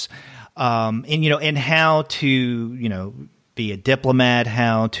issues, and how to, be a diplomat,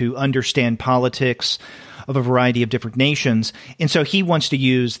 how to understand politics of a variety of different nations. And so he wants to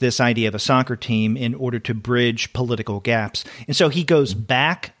use this idea of a soccer team in order to bridge political gaps. And so he goes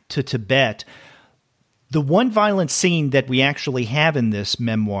back to Tibet The one violent scene that we actually have in this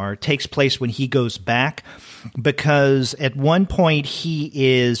memoir takes place when he goes back, because at one point he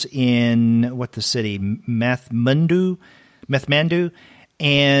is in, what the city, Methmandu,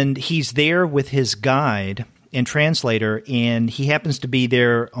 and he's there with his guide and translator, and he happens to be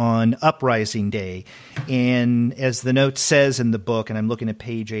there on Uprising Day. And as the note says in the book, and I'm looking at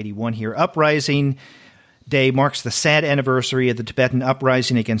page 81 here, Uprising Day marks the sad anniversary of the Tibetan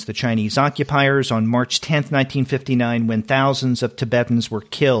uprising against the Chinese occupiers on March 10th, 1959, when thousands of Tibetans were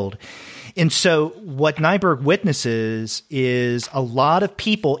killed. And so what Nyberg witnesses is a lot of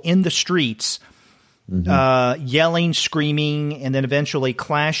people in the streets yelling, screaming, and then eventually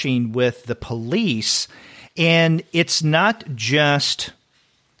clashing with the police. And it's not just,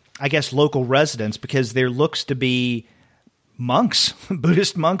 I guess, local residents, because there looks to be monks,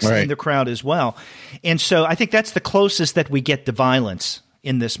 Buddhist monks in the crowd as well. And so I think that's the closest that we get to violence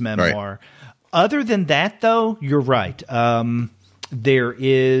in this memoir. Right. Other than that, though, you're right. There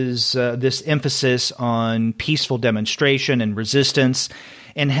is this emphasis on peaceful demonstration and resistance,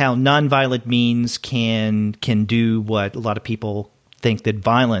 and how nonviolent means can do what a lot of people think that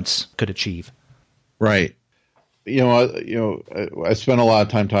violence could achieve. Right. I spent a lot of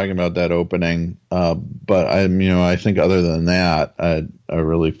time talking about that opening, but I think other than that, I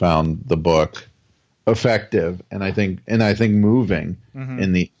really found the book effective, and I think moving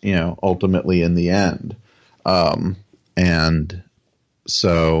in the ultimately in the end. And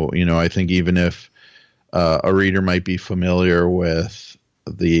so I think even if a reader might be familiar with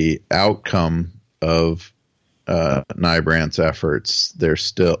the outcome of Nybrandt's efforts, there's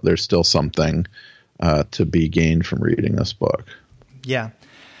still something to be gained from reading this book. Yeah.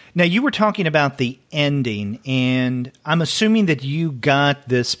 Now, you were talking about the ending, and I'm assuming that you got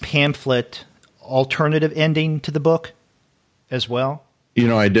this pamphlet alternative ending to the book as well?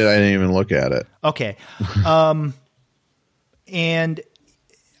 I did. I didn't even look at it. Okay. And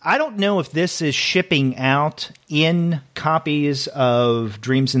I don't know if this is shipping out in copies of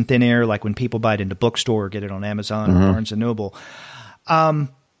Dreams in Thin Air, like when people buy it in the bookstore or get it on Amazon or Barnes & Noble.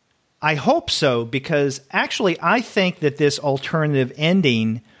 I hope so, because actually I think that this alternative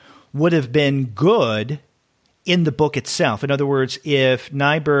ending would have been good in the book itself. In other words, if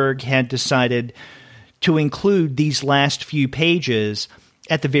Nyberg had decided to include these last few pages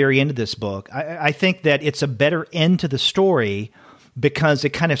at the very end of this book, I think that it's a better end to the story, because it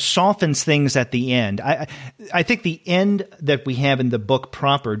kind of softens things at the end. I think the end that we have in the book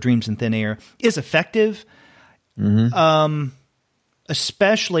proper, Dreams in Thin Air, is effective.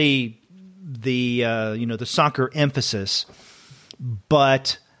 Especially the the soccer emphasis,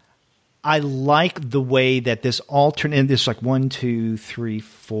 but I like the way that this alternate, this like 1, 2, 3,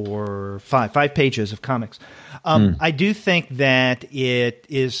 4, 5 pages of comics. I do think that it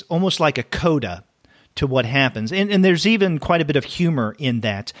is almost like a coda to what happens, and there's even quite a bit of humor in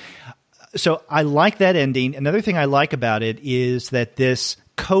that. So I like that ending. Another thing I like about it is that this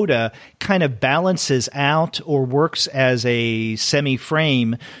coda kind of balances out or works as a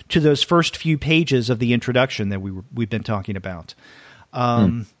semi-frame to those first few pages of the introduction that we've been talking about.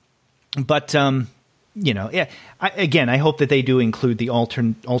 But I hope that they do include the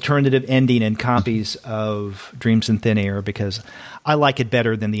alternative ending in copies of Dreams in Thin Air, because I like it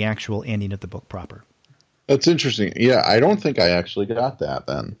better than the actual ending of the book proper. That's interesting. Yeah, I don't think I actually got that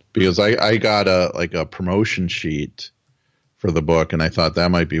then, because I got a promotion sheet for the book, and I thought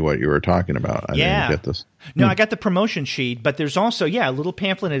that might be what you were talking about. I didn't get this. No, I got the promotion sheet, but there's also, a little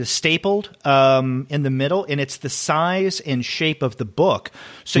pamphlet. It is stapled in the middle, and it's the size and shape of the book.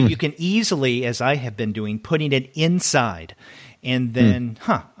 So you can easily, as I have been doing, putting it inside. And then,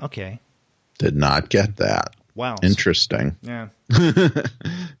 okay. Did not get that. Wow. Interesting. Yeah.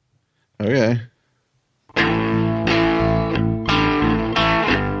 Okay.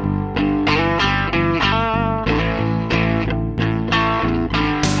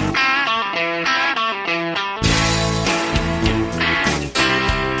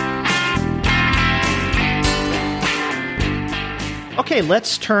 Okay,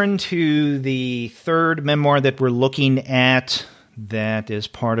 let's turn to the third memoir that we're looking at that is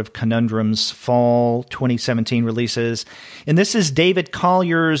part of Conundrum's fall 2017 releases. And this is David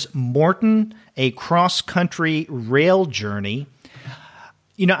Collier's Morton, a cross-country rail journey.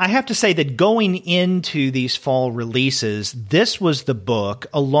 I have to say that going into these fall releases, this was the book,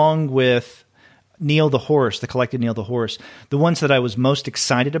 along with Neil the Horse, the collected Neil the Horse, the ones that I was most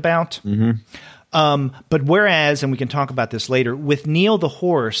excited about. But whereas, and we can talk about this later, with Neil the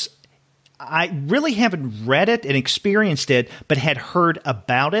Horse, I really haven't read it and experienced it, but had heard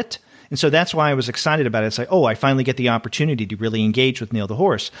about it And so that's why I was excited about it. It's like, oh, I finally get the opportunity to really engage with Neil the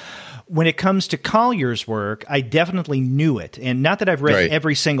Horse. When it comes to Collier's work, I definitely knew it. And not that I've read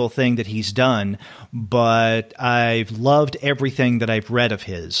every single thing that he's done, but I've loved everything that I've read of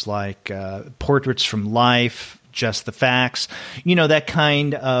his, like Portraits from Life, Just the Facts, that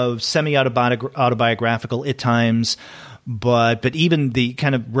kind of semi-autobiographical at times, but even the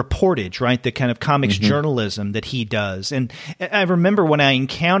kind of reportage, right? The kind of comics journalism that he does. And I remember when I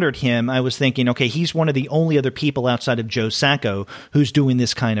encountered him, I was thinking, okay, he's one of the only other people outside of Joe Sacco who's doing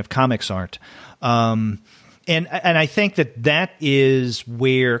this kind of comics art. And I think that is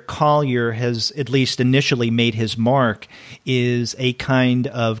where Collier has at least initially made his mark, is a kind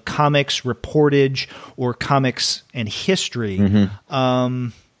of comics reportage or comics and history.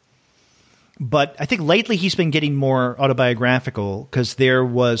 But I think lately he's been getting more autobiographical, because there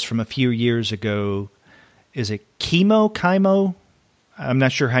was, from a few years ago, is it Chimo? I'm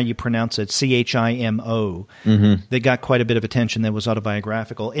not sure how you pronounce it, Chimo. They got quite a bit of attention that was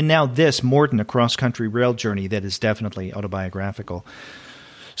autobiographical. And now this, Morton, A Cross-Country Rail Journey, that is definitely autobiographical.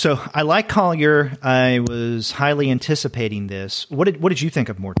 So I like Collier. I was highly anticipating this. What did you think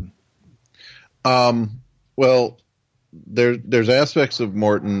of Morton? Well, there's aspects of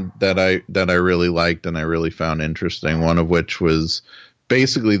Morton that I really liked and I really found interesting. One of which was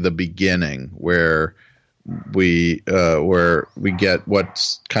basically the beginning, where we get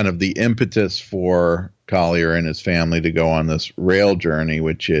what's kind of the impetus for Collier and his family to go on this rail journey,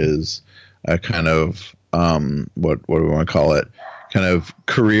 which is a kind of what do we want to call it? Kind of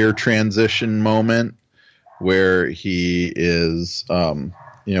career transition moment, where he is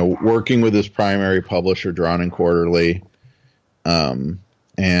working with his primary publisher, Drawn and Quarterly, and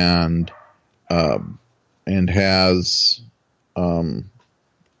has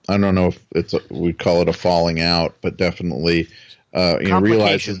I don't know if we call it a falling out, but definitely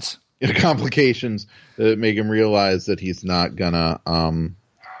realizes complications that make him realize that he's not gonna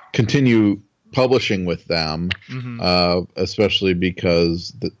continue publishing with them, especially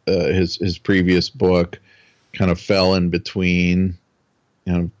because his previous book kind of fell in between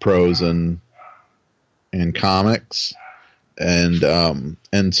prose and comics, and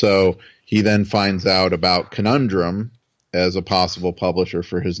so he then finds out about Conundrum as a possible publisher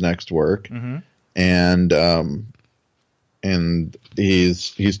for his next work, and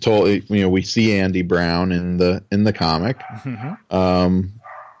he's told, we see Andy Brown in the comic,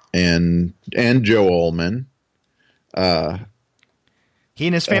 and Joe Ullman. He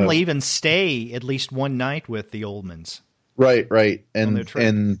and his family even stay at least one night with the Ullmans. Right, and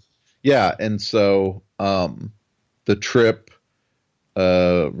so the trip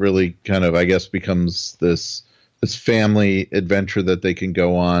really kind of, I guess, becomes this family adventure that they can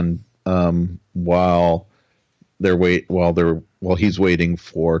go on while he's waiting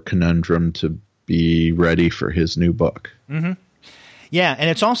for Conundrum to be ready for his new book. Yeah, and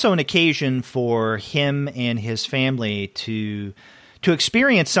it's also an occasion for him and his family to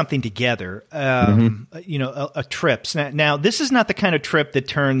experience something together, a trip. Now, this is not the kind of trip that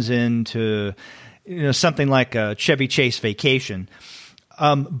turns into something like a Chevy Chase vacation.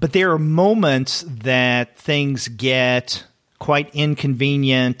 But there are moments that things get quite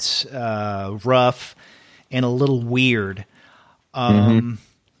inconvenient, rough, and a little weird. And,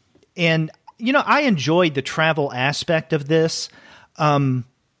 I enjoyed the travel aspect of this. I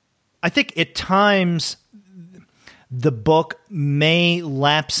think at times the book may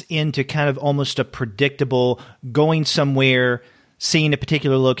lapse into kind of almost a predictable going somewhere, seeing a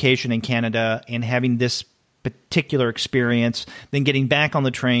particular location in Canada and having this particular experience, then getting back on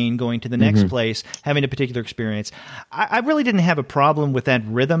the train, going to the next place, having a particular experience. I really didn't have a problem with that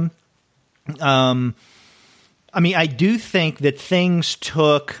rhythm. I do think that things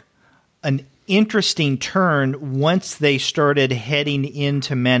took an interesting turn once they started heading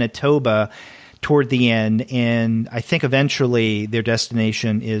into Manitoba toward the end, and I think eventually their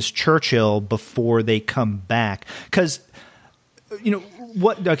destination is Churchill before they come back. Because,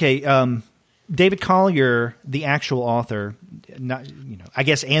 David Collier, the actual author, I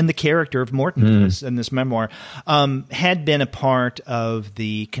guess, and the character of Morton in this memoir, had been a part of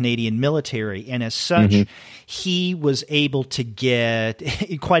the Canadian military, and as such, he was able to get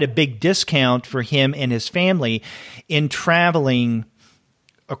quite a big discount for him and his family in traveling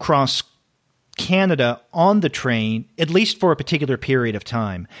across Canada on the train, at least for a particular period of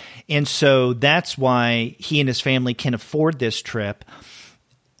time. And so that's why he and his family can afford this trip.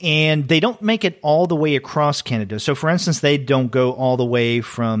 And they don't make it all the way across Canada. So, for instance, they don't go all the way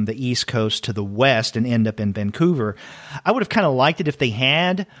from the East Coast to the West and end up in Vancouver. I would have kind of liked it if they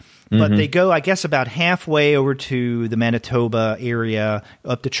had, but they go, I guess, about halfway over to the Manitoba area,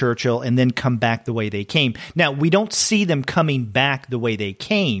 up to Churchill, and then come back the way they came. Now, we don't see them coming back the way they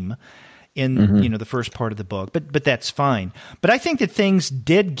came in the first part of the book, but that's fine. But I think that things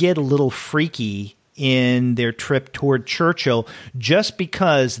did get a little freaky in their trip toward Churchill, just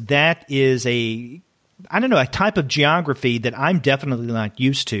because that is a type of geography that I'm definitely not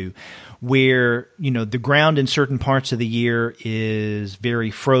used to, where, the ground in certain parts of the year is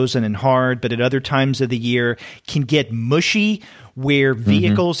very frozen and hard, but at other times of the year can get mushy, where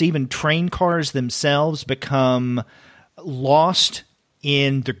vehicles, even train cars themselves, become lost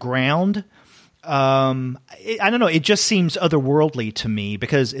in the ground. I don't know. It just seems otherworldly to me,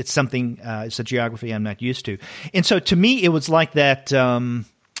 because it's something, it's a geography I'm not used to. And so to me, it was like that,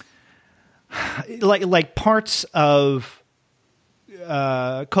 like parts of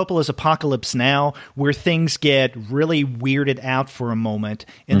Coppola's Apocalypse Now, where things get really weirded out for a moment,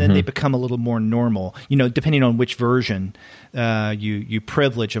 and then they become a little more normal, depending on which version you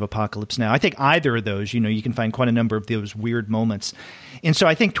privilege of Apocalypse Now. I think either of those, you can find quite a number of those weird moments. And so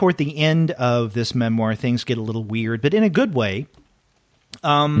I think toward the end of this memoir, things get a little weird, but in a good way.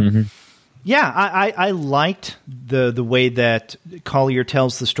 Yeah, I liked the way that Collier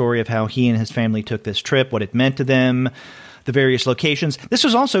tells the story of how he and his family took this trip, what it meant to them, the various locations. This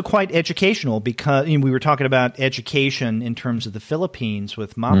was also quite educational, because we were talking about education in terms of the Philippines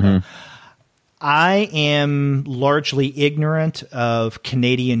with mapa. I am largely ignorant of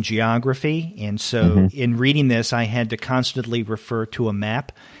Canadian geography, and so in reading this, I had to constantly refer to a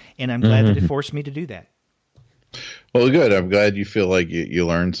map, and I'm glad that it forced me to do that. Well, good. I'm glad you feel like you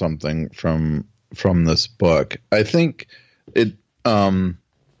learned something from this book. I think it, one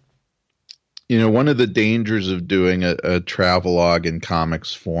of the dangers of doing a travelogue in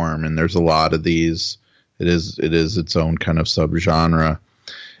comics form, and there's a lot of these, it is its own kind of subgenre,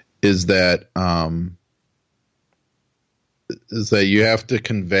 is that you have to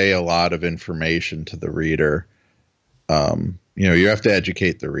convey a lot of information to the reader. You have to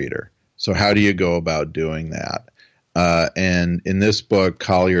educate the reader. So how do you go about doing that? And in this book,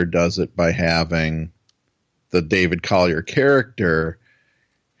 Collier does it by having the David Collier character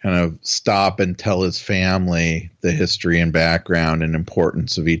kind of stop and tell his family the history and background and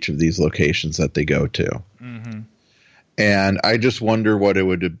importance of each of these locations that they go to. And I just wonder what it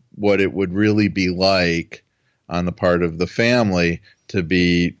would really be like on the part of the family to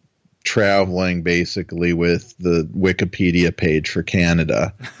be traveling basically with the Wikipedia page for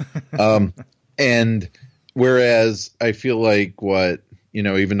Canada. And whereas I feel like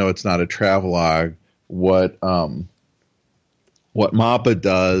even though it's not a travelogue, what Mappa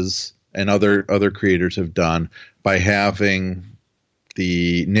does and other creators have done by having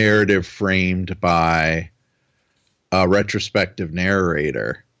the narrative framed by a retrospective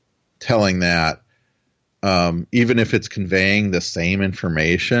narrator telling that, even if it's conveying the same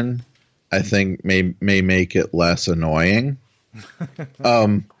information, I think may make it less annoying.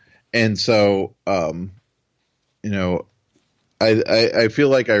 And so, I feel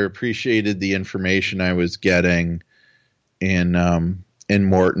like I appreciated the information I was getting in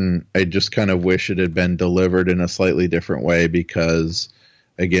Morton. I just kind of wish it had been delivered in a slightly different way, because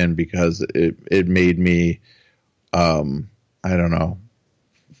it made me, I don't know,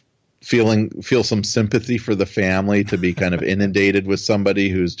 feel some sympathy for the family to be kind of inundated with somebody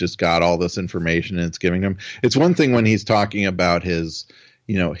who's just got all this information and it's giving him. It's one thing when he's talking about his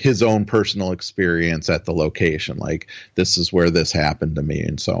own personal experience at the location, like this is where this happened to me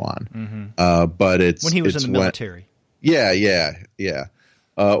and so on. But it's when he was in the military. Yeah.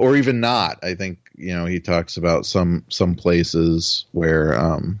 Or even not. I think, he talks about some places where,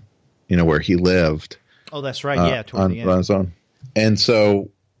 where he lived. Oh, that's right. Yeah. On his own. And so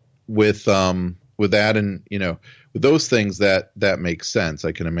with that, and, with those things that makes sense.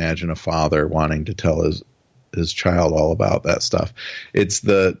 I can imagine a father wanting to tell his child all about that stuff. It's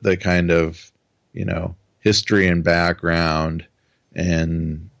the kind of, history and background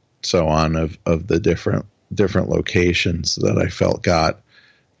and so on of the different locations that I felt got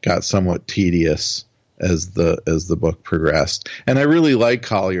somewhat tedious as the book progressed. And I really like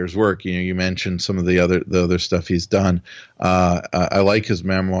Collier's work. You mentioned some of the other stuff he's done. I like his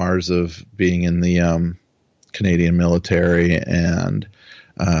memoirs of being in the Canadian military and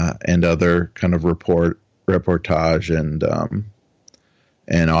other kind of reportage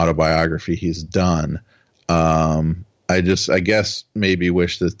and autobiography he's done. I guess maybe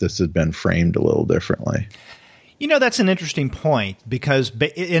wish that this had been framed a little differently. That's an interesting point, because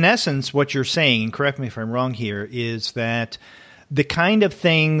in essence, what you're saying, and correct me if I'm wrong here, is that the kind of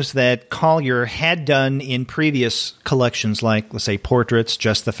things that Collier had done in previous collections, like, let's say, Portraits,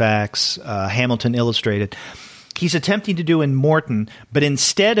 Just the Facts, Hamilton Illustrated, he's attempting to do in Morton, but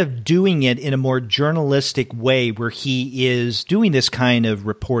instead of doing it in a more journalistic way where he is doing this kind of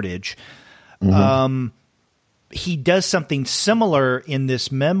reportage, he does something similar in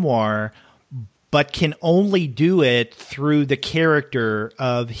this memoir, but can only do it through the character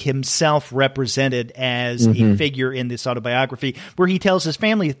of himself represented as a figure in this autobiography, where he tells his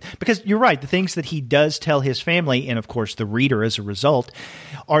family, because you're right, the things that he does tell his family, and of course the reader as a result,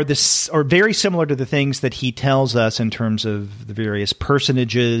 are very similar to the things that he tells us in terms of the various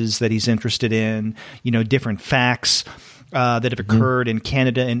personages that he's interested in, different facts that have occurred in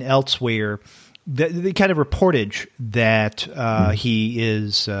Canada and elsewhere. The kind of reportage that he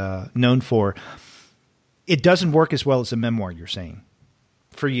is known for, it doesn't work as well as a memoir, you're saying,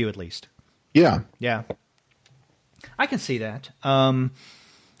 for you at least. Yeah. Yeah. I can see that.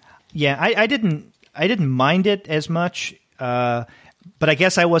 Yeah, I didn't mind it as much, but I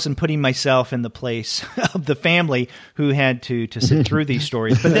guess I wasn't putting myself in the place of the family who had to sit through these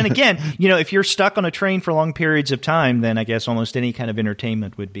stories. But then again, if you're stuck on a train for long periods of time, then I guess almost any kind of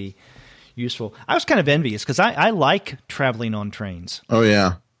entertainment would be useful. I was kind of envious because I like traveling on trains. Oh,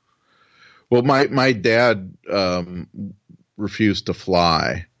 yeah. Well, my dad refused to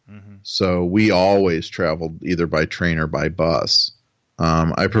fly, so we always traveled either by train or by bus.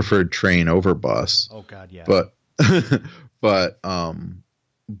 I preferred train over bus. Oh God, yeah. But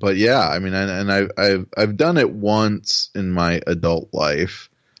yeah, I mean, and I've done it once in my adult life,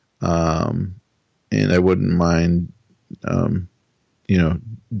 and I wouldn't mind,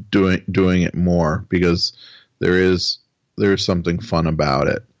 doing it more because there's something fun about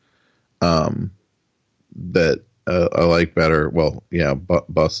it. That I like better. Well, yeah,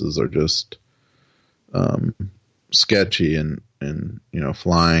 buses are just sketchy, and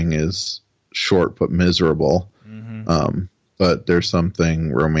flying is short but miserable. But there's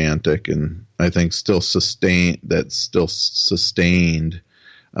something romantic and I think still sustained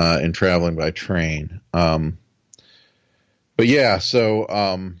in traveling by train. But yeah, so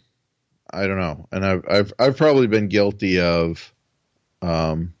I don't know, and I've probably been guilty of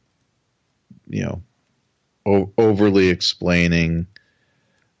overly explaining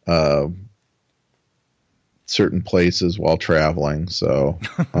certain places while traveling. So,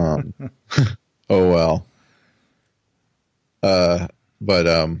 oh well. I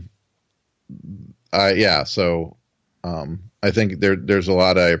think there's a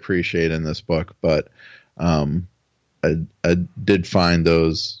lot I appreciate in this book, but I did find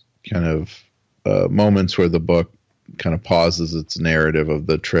those kind of moments where the book kind of pauses its narrative of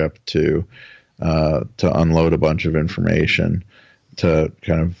the trip to unload a bunch of information to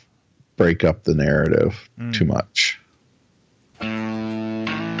kind of break up the narrative too much.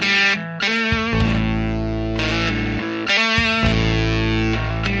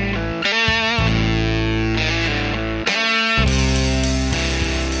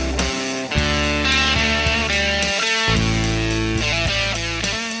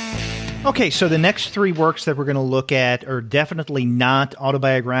 Okay, so the next three works that we're going to look at are definitely not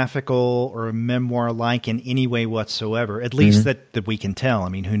autobiographical or memoir-like in any way whatsoever, at least that we can tell. I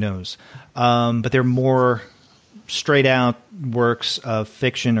mean, who knows? But they're more straight-out works of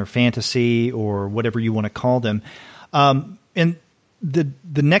fiction or fantasy or whatever you want to call them. And the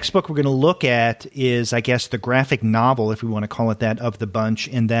next book we're going to look at is, I guess, the graphic novel, if we want to call it that, of the bunch,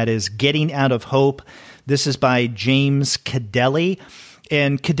 and that is Getting Out of Hope. This is by James Cadelli.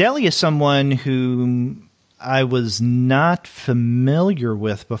 And Cadelli is someone whom I was not familiar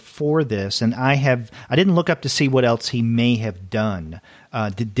with before this, and I didn't look up to see what else he may have done.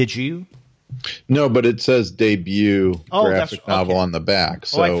 Did you? No, but it says debut graphic novel on the back.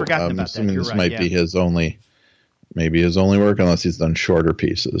 So I forgot about that. Assuming this might be his only work, unless he's done shorter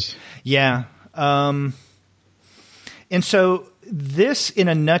pieces. Yeah. And so this, in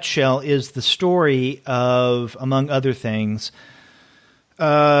a nutshell, is the story of, among other things,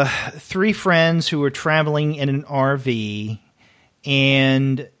 three friends who are traveling in an RV,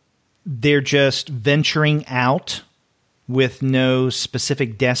 and they're just venturing out with no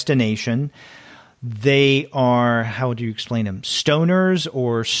specific destination. They are, how would you explain them? Stoners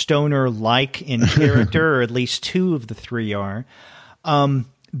or stoner-like in character, or at least two of the three are.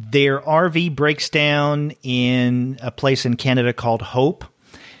 Their RV breaks down in a place in Canada called Hope.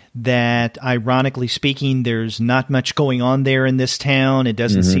 That, ironically speaking, there's not much going on there in this town. It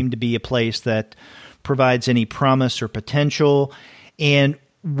doesn't seem to be a place that provides any promise or potential. And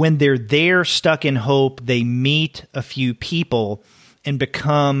when they're there, stuck in Hope, they meet a few people and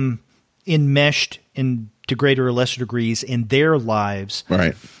become enmeshed into to greater or lesser degrees in their lives.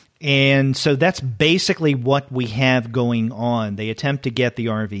 Right. And so that's basically what we have going on. They attempt to get the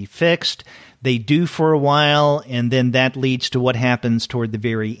RV fixed. They do for a while, and then that leads to what happens toward the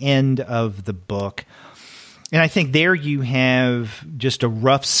very end of the book. And I think there you have just a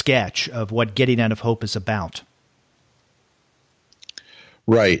rough sketch of what Getting Out of Hope is about.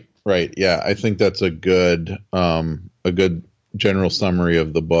 Right. Yeah, I think that's a good general summary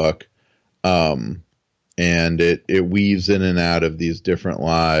of the book. And it weaves in and out of these different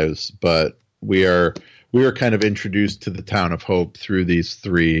lives, but we are kind of introduced to the town of Hope through these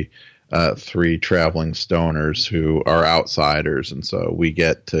three traveling stoners who are outsiders, and so we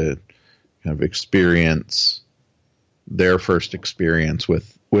get to kind of experience their first experience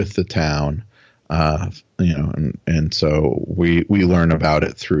with the town, and so we learn about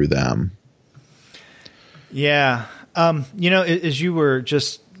it through them. Yeah, as you were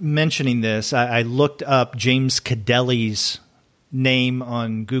just mentioning this, I looked up James Cadelli's name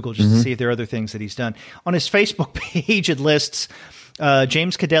on Google just to see if there are other things that he's done. On his Facebook page, it lists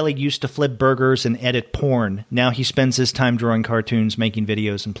James Cadelli used to flip burgers and edit porn. Now he spends his time drawing cartoons, making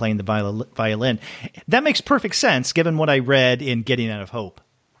videos, and playing the violin. That makes perfect sense given what I read in Getting Out of Hope.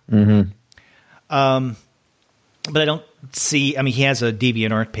 Mm-hmm. But I don't see, he has a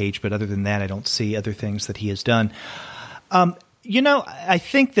DeviantArt page, but other than that, I don't see other things that he has done. I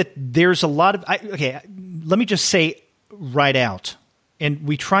think that there's a lot of, let me just say right out, and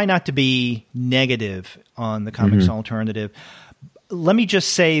we try not to be negative on the comics alternative. Let me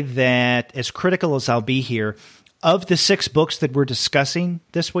just say that as critical as I'll be here, of the 6 books that we're discussing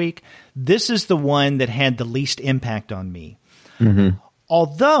this week, this is the one that had the least impact on me. Mm-hmm.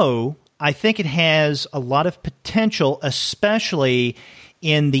 Although I think it has a lot of potential, especially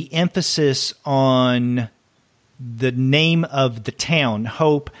in the emphasis on the name of the town,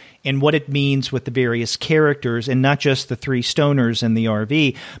 Hope, and what it means with the various characters, and not just the 3 stoners in the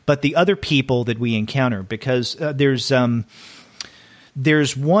RV, but the other people that we encounter. Because there's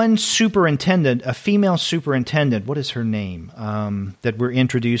one superintendent, a female superintendent, what is her name, that we're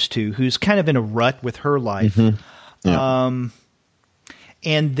introduced to, who's kind of in a rut with her life. Mm-hmm. Yeah.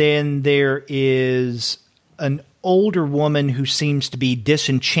 And then there is an older woman who seems to be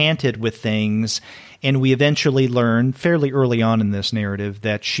disenchanted with things, and we eventually learn fairly early on in this narrative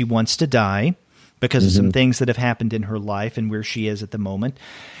that she wants to die because of some things that have happened in her life and where she is at the moment.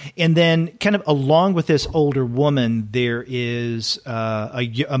 And then kind of along with this older woman, there is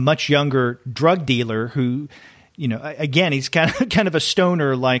a much younger drug dealer who, again, he's kind of a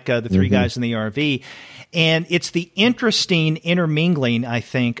stoner like the 3 guys in the RV. And it's the interesting intermingling, I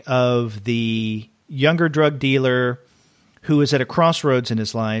think, of the younger drug dealer who is at a crossroads in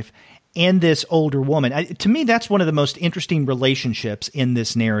his life and this older woman. To me, that's one of the most interesting relationships in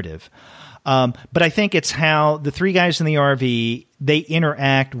this narrative. But I think it's how the 3 guys in the RV, they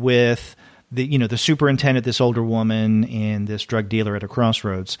interact with the superintendent, this older woman, and this drug dealer at a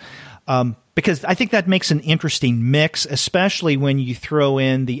crossroads. Because I think that makes an interesting mix, especially when you throw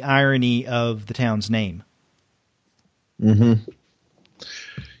in the irony of the town's name. Mm-hmm.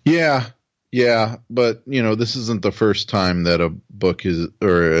 Yeah, but this isn't the first time that a book is,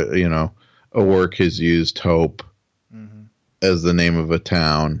 or a work has used Hope as the name of a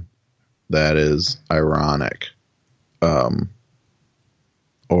town that is ironic,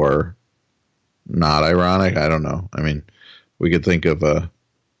 or not ironic. I don't know. We could think of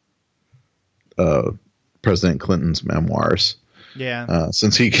President Clinton's memoirs. Yeah.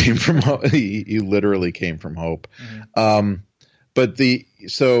 Since he came from, he literally came from Hope. Mm-hmm. I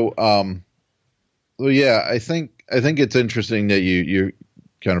think it's interesting that you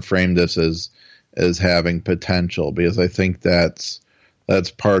kind of frame this as having potential, because I think that's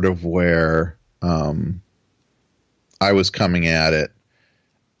part of where I was coming at it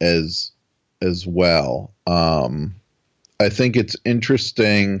as well. I think it's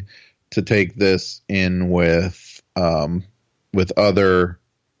interesting to take this in with other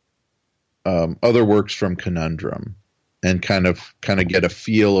works from Conundrum, and kind of get a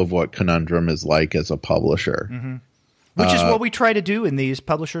feel of what Conundrum is like as a publisher. Mm-hmm. Which is what we try to do in these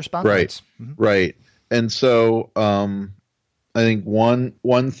publisher spotlights. Right. Mm-hmm. Right. And so I think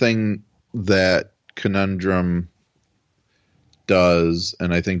one thing that Conundrum does,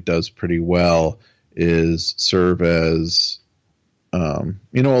 and I think does pretty well, is serve as a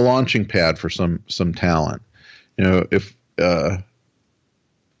launching pad for some talent. If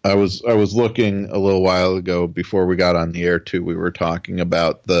I was looking a little while ago before we got on the air too, we were talking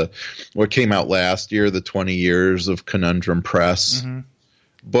about what came out last year, the 20 years of Conundrum Press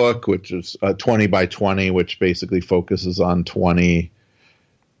book, which is 20 by 20, which basically focuses on 20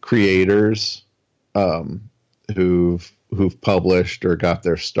 creators who've published or got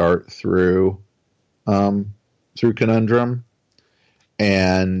their start through Conundrum,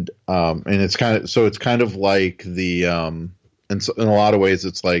 and it's kind of like the and so in a lot of ways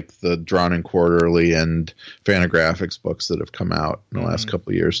it's like the Drawn and Quarterly and Fantagraphics books that have come out in the last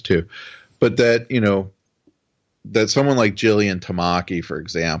couple of years too, but that that someone like Jillian Tamaki, for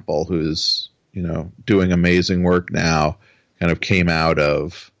example, who's doing amazing work now, kind of came out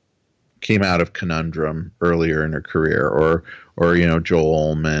of Conundrum earlier in her career, or Joel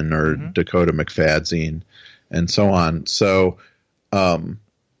Ullman or Dakota McFadzean and so on. So I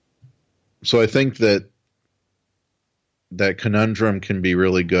think that Conundrum can be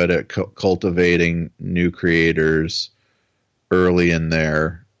really good at cultivating new creators early in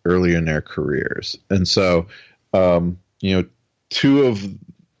their careers. And so two of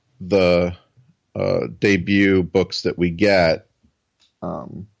the debut books that we get,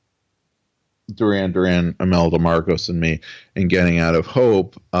 Duran Duran, Imelda Marcos, and me, and Getting Out of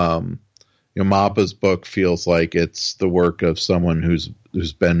Hope, Mapa's book feels like it's the work of someone who's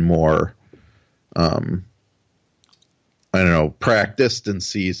been more, practiced and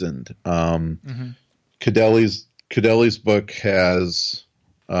seasoned. Cadelli's book has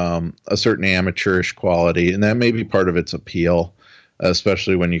a certain amateurish quality, and that may be part of its appeal,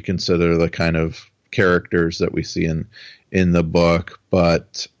 especially when you consider the kind of characters that we see in the book.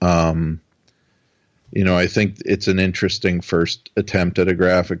 But I think it's an interesting first attempt at a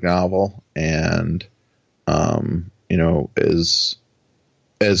graphic novel, and as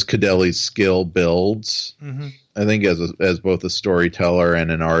Cadelli's skill builds, I think as both a storyteller and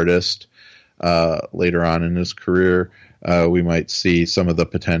an artist later on in his career, we might see some of the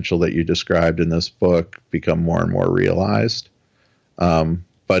potential that you described in this book become more and more realized.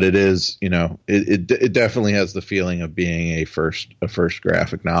 But it is, it definitely has the feeling of being a first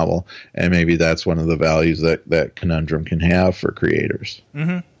graphic novel, and maybe that's one of the values that Conundrum can have for creators.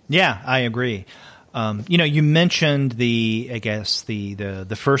 Yeah, I agree. You mentioned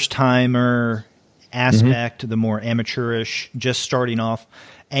the first timer aspect, the more amateurish, just starting off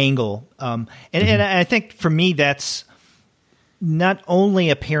angle, and I think for me that's not only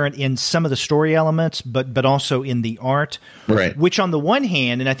apparent in some of the story elements, but also in the art, right? Which on the one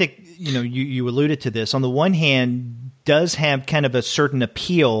hand, and I think you alluded to this, on the one hand does have kind of a certain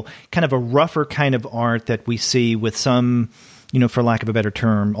appeal, kind of a rougher kind of art that we see with some, for lack of a better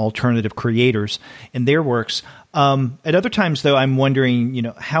term, alternative creators in their works. At other times, though, I'm wondering,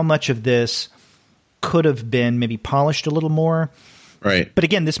 how much of this could have been maybe polished a little more. Right. But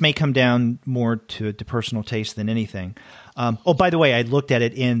again, this may come down more to personal taste than anything. By the way, I looked at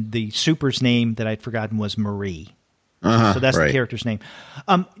it, and the super's name that I'd forgotten was Marie. So that's the character's name.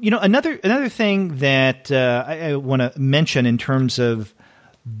 Another thing that I want to mention in terms of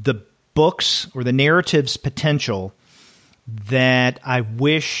the books or the narrative's potential that I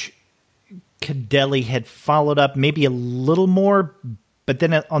wish Cadelli had followed up maybe a little more, but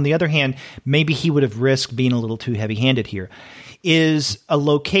then on the other hand, maybe he would have risked being a little too heavy-handed here, is a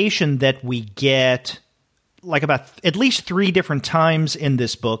location that we get like about at least 3 different times in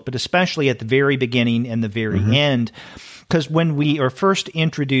this book, but especially at the very beginning and the very end. Because when we are first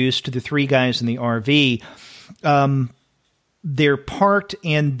introduced to the 3 guys in the RV, they're parked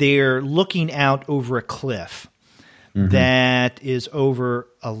and they're looking out over a cliff that is over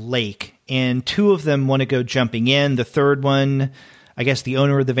a lake. And 2 of them want to go jumping in. The third one, I guess the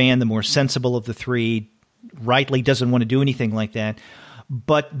owner of the van, the more sensible of the 3, rightly doesn't want to do anything like that.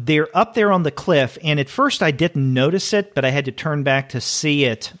 But they're up there on the cliff, and at first I didn't notice it, but I had to turn back to see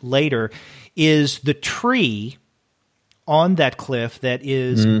it later, is the tree on that cliff that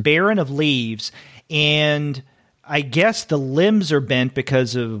is barren of leaves, and I guess the limbs are bent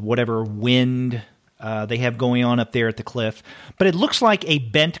because of whatever wind they have going on up there at the cliff. But it looks like a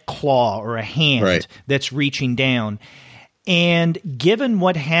bent claw or a hand that's reaching down. And given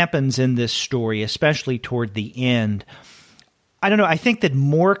what happens in this story, especially toward the end, I don't know, I think that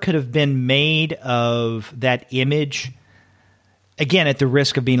more could have been made of that image, again, at the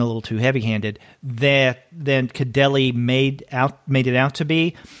risk of being a little too heavy-handed, than Cadelli made it out to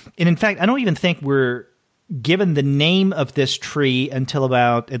be. And in fact, I don't even think we're given the name of this tree until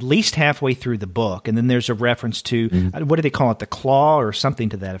about at least halfway through the book. And then there's a reference to, what do they call it, the claw or something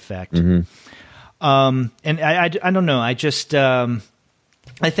to that effect. And I don't know, I just...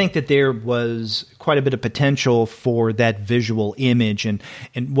 I think that there was quite a bit of potential for that visual image and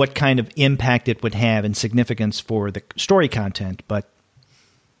what kind of impact it would have and significance for the story content. But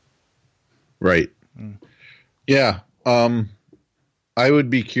I would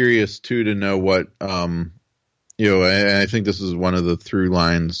be curious too to know what I think this is one of the through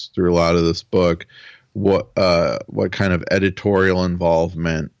lines through a lot of this book. What kind of editorial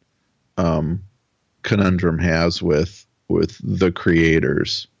involvement Conundrum has with the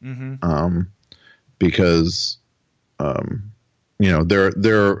creators, because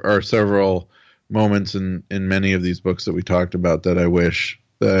there are several moments in many of these books that we talked about that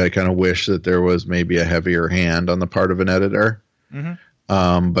I kind of wish that there was maybe a heavier hand on the part of an editor.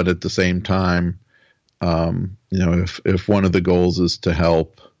 But at the same time, if one of the goals is to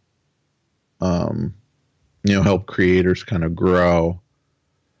help creators kind of grow,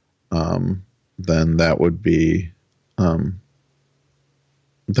 then that would be, then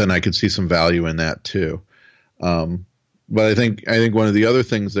I could see some value in that too. But I think one of the other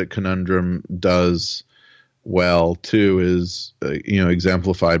things that Conundrum does well too is,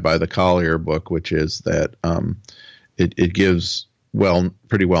 exemplified by the Collier book, which is that it gives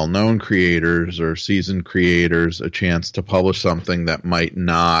pretty well-known creators or seasoned creators a chance to publish something that might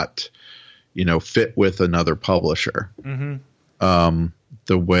not, fit with another publisher.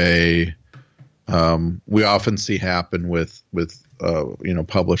 The way we often see happen with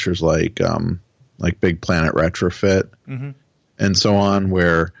publishers like Big Planet Retrofit and so on,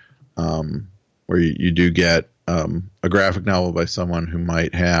 where you do get a graphic novel by someone who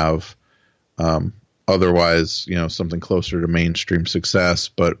might have otherwise, something closer to mainstream success,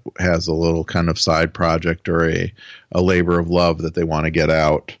 but has a little kind of side project or a labor of love that they want to get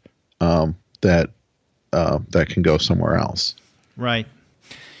out, that can go somewhere else. Right.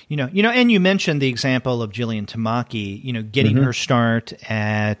 And you mentioned the example of Gillian Tamaki, getting her start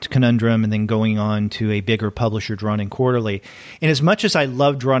at Conundrum and then going on to a bigger publisher, Drawn and Quarterly. And as much as I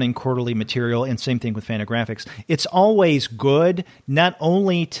love Drawn and Quarterly material, and same thing with Fantagraphics, it's always good not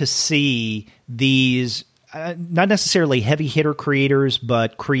only to see these not necessarily heavy hitter creators,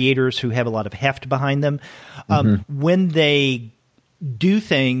 but creators who have a lot of heft behind them, when they do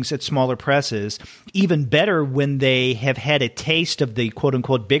things at smaller presses, even better when they have had a taste of the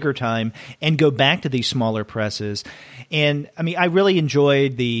quote-unquote bigger time and go back to these smaller presses. And, I really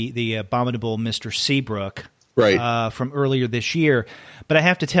enjoyed the abominable Mr. Seabrook from earlier this year. But I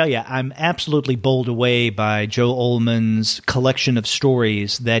have to tell you, I'm absolutely bowled away by Joe Ullman's collection of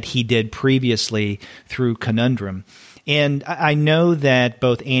stories that he did previously through Conundrum. And I know that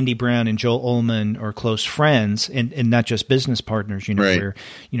both Andy Brown and Joel Ullman are close friends and not just business partners, where,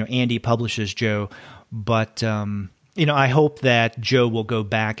 Andy publishes Joe. But, I hope that Joe will go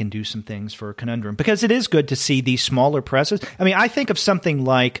back and do some things for Conundrum, because it is good to see these smaller presses. I think of something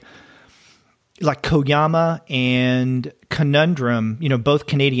like Koyama and Conundrum, both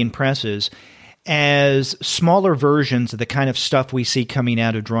Canadian presses, as smaller versions of the kind of stuff we see coming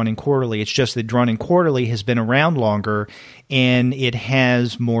out of Drawn and Quarterly. It's just that Drawn and Quarterly has been around longer and it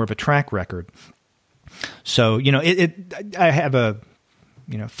has more of a track record. So, I have a,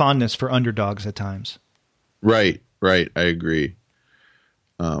 fondness for underdogs at times. Right. I agree.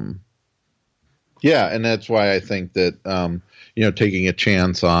 Yeah. And that's why I think that, taking a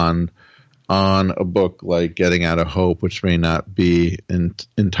chance on a book like Getting Out of Hope, which may not be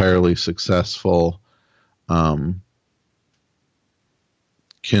entirely successful, can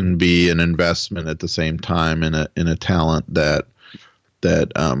be an investment at the same time in a talent that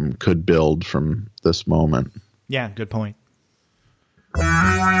could build from this moment. Yeah, good point.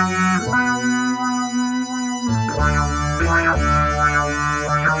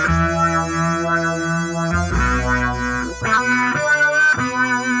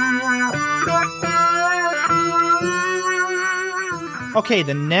 Okay,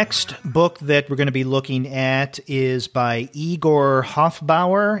 the next book that we're going to be looking at is by Igor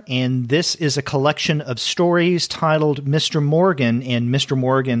Hofbauer, and this is a collection of stories titled Mister Morgen, and Mister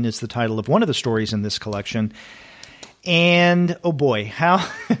Morgen is the title of one of the stories in this collection. And, oh boy,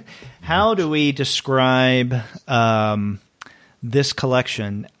 how do we describe this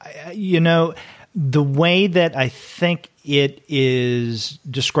collection? The way that I think it is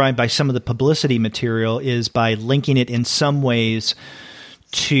described by some of the publicity material is by linking it in some ways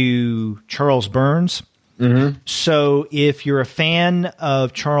to Charles Burns. So if you're a fan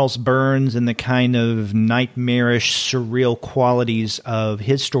of Charles Burns and the kind of nightmarish, surreal qualities of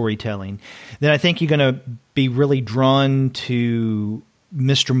his storytelling, then I think you're going to be really drawn to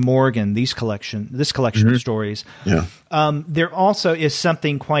Mister Morgen, this collection of stories. Yeah. There also is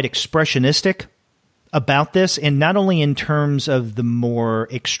something quite expressionistic about this, and not only in terms of the more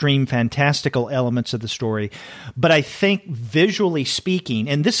extreme fantastical elements of the story, but I think visually speaking,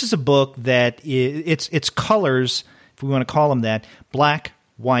 and this is a book that it's colors, if we want to call them that, black,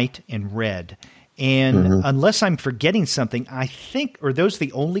 white, and red. And unless I'm forgetting something, I think, are those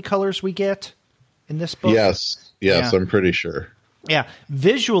the only colors we get in this book? Yes. Yes, I'm pretty sure. Yeah,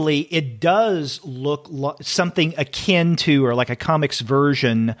 visually, it does look something akin to, or like a comics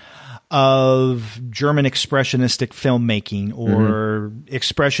version of German expressionistic filmmaking or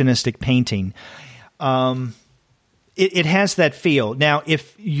expressionistic painting. It has that feel. Now,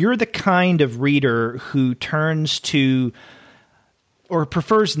 if you're the kind of reader who turns to or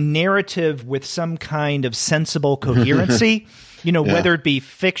prefers narrative with some kind of sensible coherency, whether it be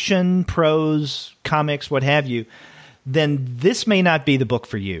fiction, prose, comics, what have you, then this may not be the book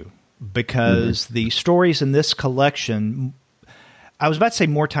for you, because the stories in this collection, I was about to say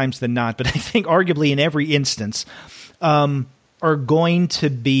more times than not, but I think arguably in every instance, are going to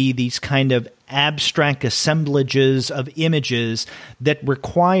be these kind of abstract assemblages of images that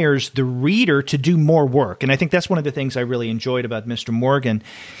requires the reader to do more work. And I think that's one of the things I really enjoyed about Mr. Morgen,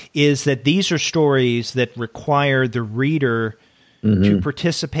 is that these are stories that require the reader to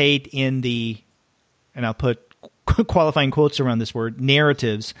participate in the, and I'll put qualifying quotes around this word,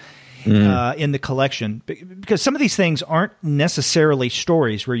 narratives in the collection. Because some of these things aren't necessarily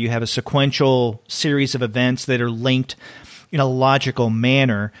stories where you have a sequential series of events that are linked in a logical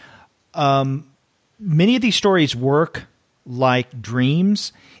manner. Many of these stories work like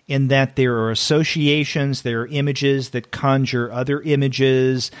dreams in that there are associations, there are images that conjure other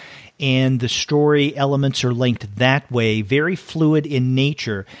images, and the story elements are linked that way, very fluid in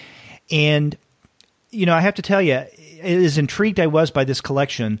nature. And, I have to tell you, as intrigued I was by this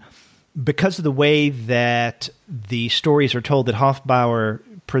collection because of the way that the stories are told, that Hofbauer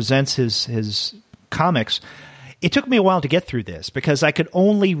presents his comics. It took me a while to get through this because I could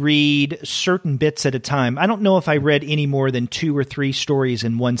only read certain bits at a time. I don't know if I read any more than 2 or 3 stories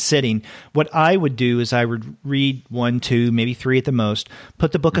in one sitting. What I would do is I would read 1, 2, maybe 3 at the most,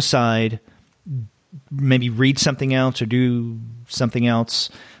 put the book aside, maybe read something else or do something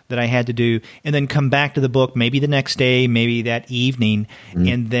else that I had to do, and then come back to the book maybe the next day, maybe that evening,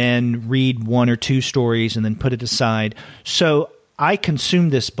 and then read 1 or 2 stories and then put it aside. So I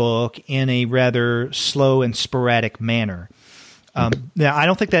consumed this book in a rather slow and sporadic manner. Now, I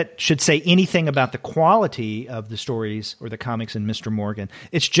don't think that should say anything about the quality of the stories or the comics in Mr. Morgen.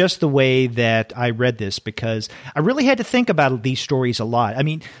 It's just the way that I read this, because I really had to think about these stories a lot. I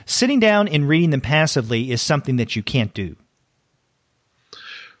mean, sitting down and reading them passively is something that you can't do.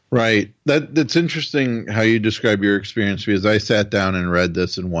 Right. That's interesting how you describe your experience, because I sat down and read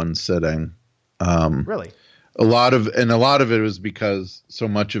this in one sitting. Really? A lot of it was because so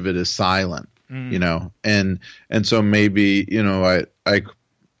much of it is silent, and so maybe, I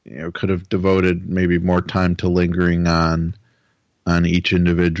could have devoted maybe more time to lingering on each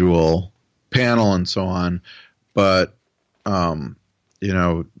individual panel and so on. But, I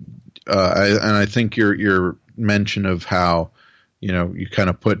think your mention of how, you kind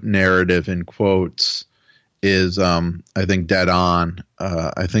of put narrative in quotes is, I think, dead on.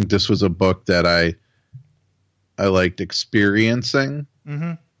 I think this was a book that I liked experiencing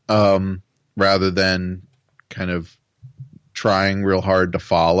rather than kind of trying real hard to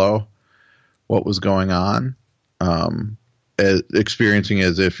follow what was going on. Experiencing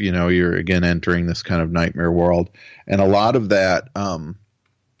as if, you're again entering this kind of nightmare world. And a lot of that,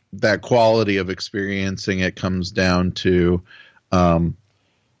 that quality of experiencing it comes down to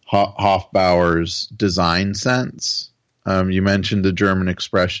Hofbauer's design sense. You mentioned the German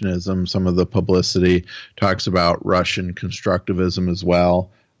expressionism. Some of the publicity talks about Russian constructivism as well,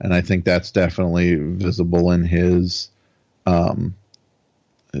 and I think that's definitely visible in his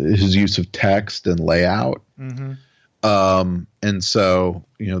use of text and layout. And so,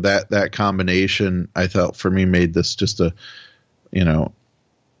 that combination, I felt, for me, made this just a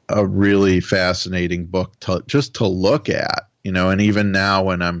really fascinating book to look at. And even now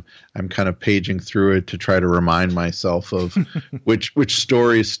when I'm kind of paging through it to try to remind myself of which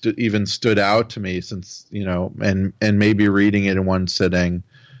stories even stood out to me, since, and maybe reading it in one sitting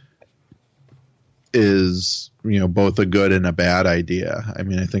is, both a good and a bad idea. I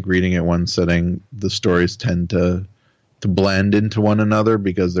mean, I think reading it one sitting, the stories tend to blend into one another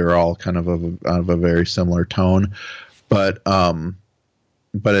because they're all kind of a very similar tone. But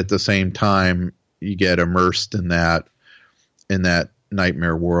at the same time, you get immersed in that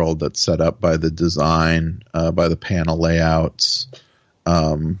nightmare world that's set up by the design, by the panel layouts,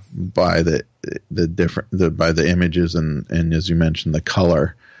 by the images, and as you mentioned, the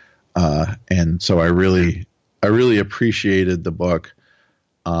color. And so I really appreciated the book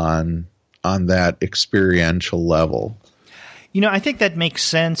on that experiential level. I think that makes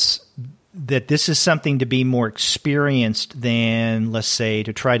sense, that this is something to be more experienced than, let's say,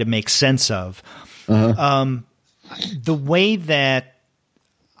 to try to make sense of. The way that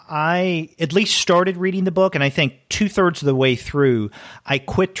I at least started reading the book, and I think 2/3 of the way through, I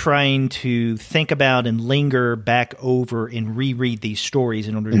quit trying to think about and linger back over and reread these stories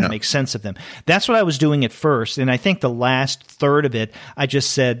in order to make sense of them. That's what I was doing at first, and I think the last third of it, I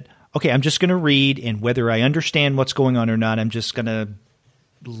just said, okay, I'm just going to read, and whether I understand what's going on or not, I'm just going to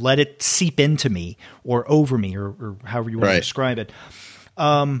let it seep into me or over me or however you want to describe it.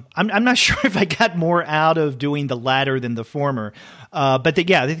 I'm not sure if I got more out of doing the latter than the former. But I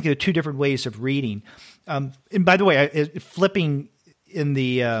think there are two different ways of reading. And by the way, flipping in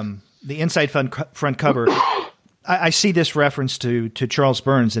the inside front cover, I see this reference to Charles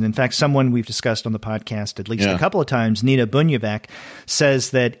Burns. And in fact, someone we've discussed on the podcast at least a couple of times, Nina Bunjevac, says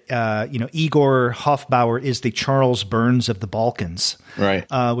that, Igor Hofbauer is the Charles Burns of the Balkans, right?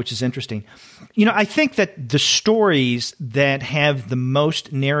 Which is interesting. I think that the stories that have the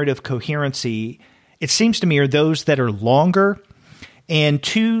most narrative coherency, it seems to me, are those that are longer. And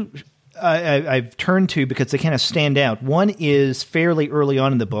two I've turned to because they kind of stand out. One is fairly early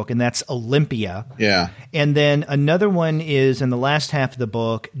on in the book, and that's Olympia. Yeah. And then another one is in the last half of the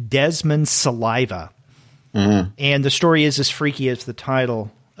book, Desmond's Saliva. Mm-hmm. And the story is as freaky as the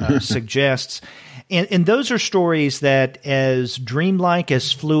title suggests. And those are stories that, as dreamlike,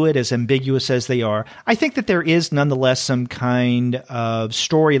 as fluid, as ambiguous as they are, I think that there is nonetheless some kind of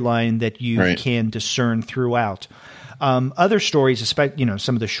storyline that you can discern throughout. Other stories, especially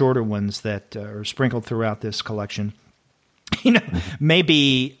some of the shorter ones that are sprinkled throughout this collection, may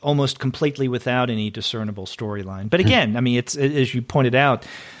be almost completely without any discernible storyline. But again, I mean, it's, as you pointed out,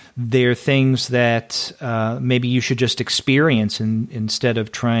 they're things that maybe you should just experience instead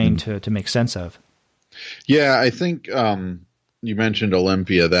of trying to make sense of. Yeah, I think you mentioned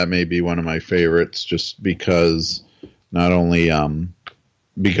Olympia. That may be one of my favorites, just because not only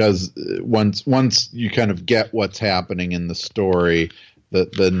because once you kind of get what's happening in the story,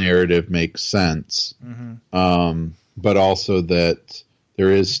 the narrative makes sense. Mm-hmm. But also that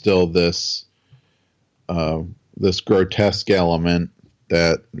there is still this grotesque element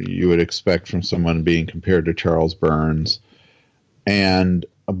that you would expect from someone being compared to Charles Burns,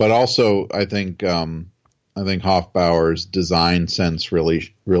 but also I think Hofbauer's design sense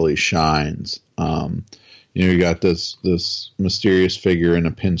really shines. You got this mysterious figure in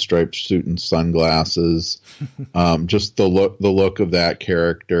a pinstripe suit and sunglasses. Just the look of that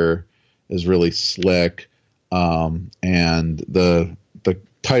character is really slick. And the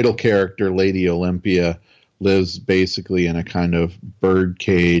title character, Lady Olympia, lives basically in a kind of bird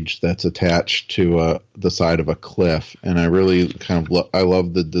cage that's attached to the side of a cliff. And I really I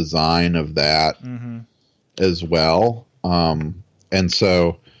love the design of that as well. And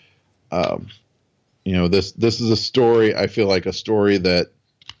so, this is a story, I feel like a story that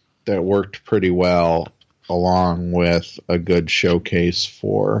worked pretty well, along with a good showcase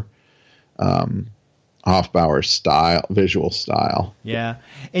for Hofbauer's visual style. Yeah.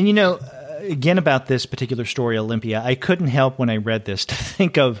 And, again, about this particular story, Olympia, I couldn't help when I read this to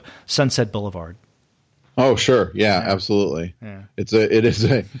think of Sunset Boulevard. Oh, sure. Yeah, absolutely. Yeah. It is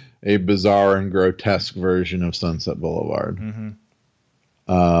a bizarre and grotesque version of Sunset Boulevard.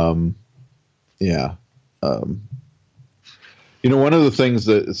 Mm-hmm. Yeah. One of the things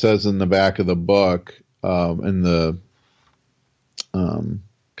that it says in the back of the book, in the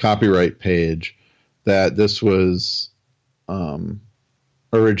copyright page, that this was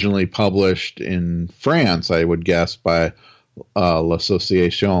originally published in France, I would guess, by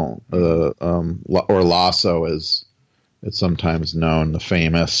L'Association, or Lasso, as it's sometimes known, the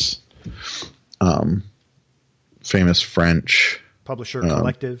famous French publisher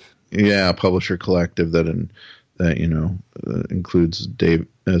collective. Yeah, publisher collective that includes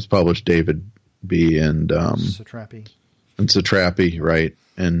has published David B. and Satrapi, right,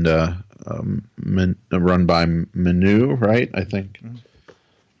 and run by Manu, right, I think. Mm-hmm.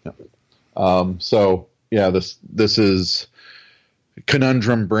 Yeah. So yeah, this is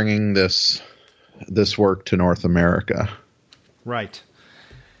Conundrum bringing this work to North America, right.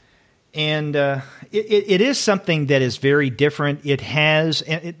 And it is something that is very different. It has,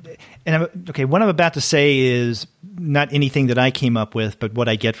 what I'm about to say is not anything that I came up with, but what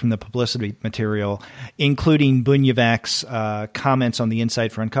I get from the publicity material, including Bunjevac's comments on the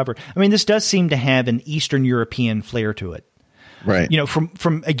inside front cover. I mean, this does seem to have an Eastern European flair to it. Right.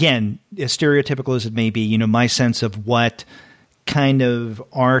 From again, as stereotypical as it may be, my sense of what kind of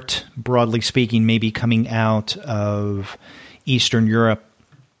art, broadly speaking, may be coming out of Eastern Europe.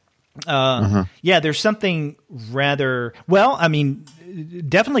 Yeah, there's something rather,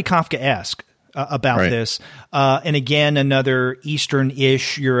 definitely Kafkaesque about this. And again, another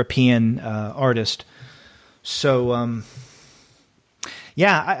Eastern-ish European artist. So,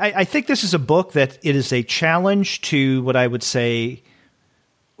 Yeah, I think this is a book that it is a challenge to what I would say,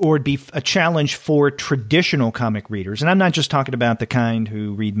 or it'd be a challenge for traditional comic readers. And I'm not just talking about the kind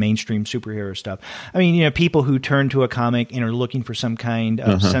who read mainstream superhero stuff. I mean, people who turn to a comic and are looking for some kind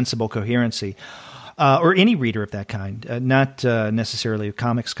of sensible coherency, or any reader of that kind, not necessarily a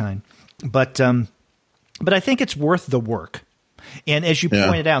comics kind. But I think it's worth the work. And as you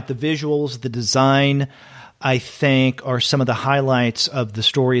pointed out, the visuals, the design, I think, are some of the highlights of the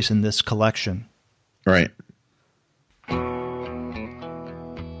stories in this collection. Right.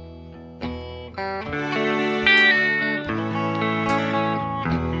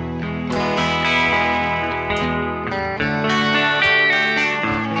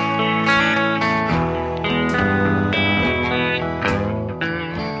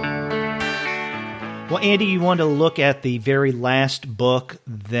 Well, Andy, you want to look at the very last book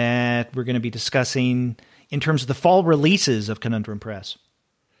that we're going to be discussing in terms of the fall releases of Conundrum Press.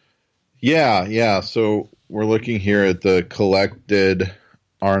 Yeah. So we're looking here at the collected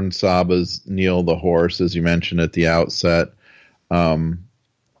Arn Saba's Neil the Horse, as you mentioned at the outset, following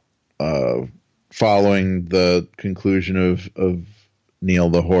the conclusion of Neil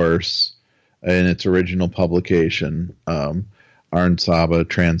the Horse in its original publication. Arn Saba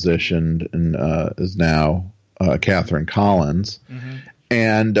transitioned and is now Katherine Collins.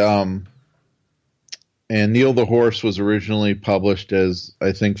 Mm-hmm. And Neil the Horse was originally published as,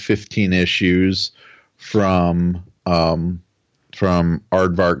 I think, 15 issues from Aardvark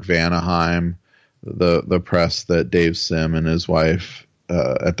Vanaheim, the press that Dave Sim and his wife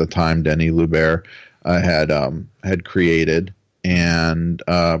at the time, Denny Lubert, had created, and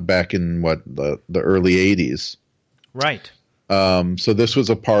back in the early 80s. Right. So this was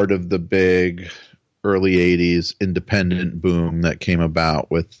a part of the big early 80s independent boom that came about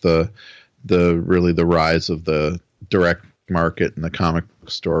with the rise of the direct market and the comic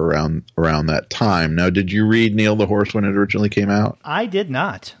store around that time. Now, did you read Neil the Horse when it originally came out? I did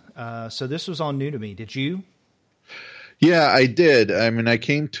not. So this was all new to me. Did you? Yeah, I did. I mean, I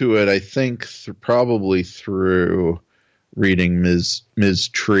came to it, I think, probably through reading Ms.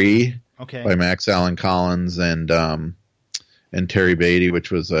 Tree by Max Allan Collins and Terry Beatty,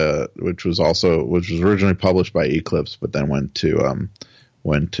 which was originally published by Eclipse, but then went to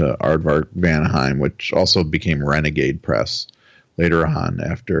Aardvark Vanaheim, which also became Renegade Press later on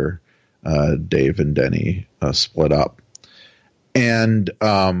after Dave and Denny split up. And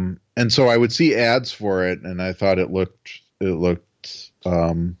so I would see ads for it, and I thought it looked really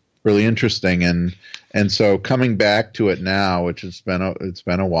interesting. And so coming back to it now, which it's been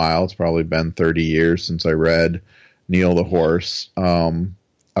a while, it's probably been 30 years since I read Neil the Horse. I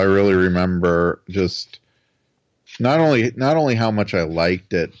really remember just not only how much I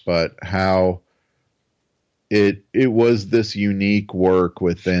liked it, but how it was this unique work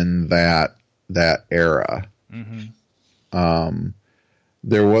within that era. Mm-hmm.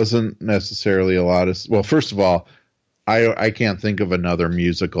 There wasn't necessarily a lot of, well, first of all, I can't think of another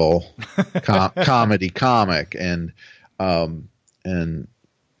musical comedy comic, and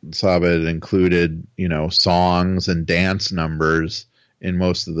Saba had included, songs and dance numbers in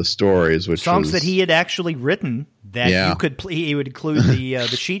most of the stories, which songs that he had actually written that you could play. He would include the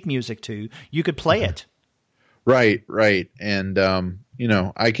sheet music to. You could play it. Right. And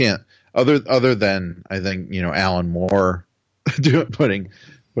I can't other than I think Alan Moore putting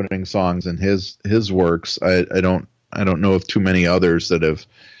songs in his works. I don't know of too many others that have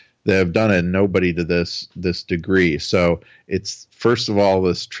done it. Nobody to this degree. So it's first of all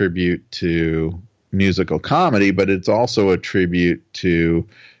this tribute to musical comedy, but it's also a tribute to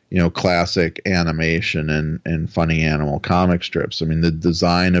classic animation and funny animal comic strips. I mean, the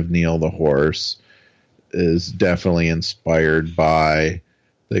design of Neil the Horse is definitely inspired by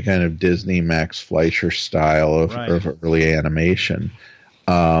the kind of Disney Max Fleischer style of early animation.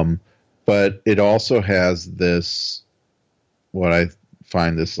 But it also has this, what I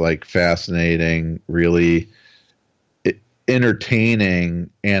find this fascinating, really entertaining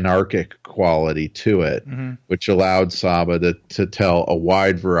anarchic quality to it, mm-hmm. which allowed Saba to tell a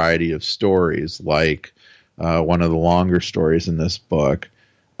wide variety of stories, like one of the longer stories in this book,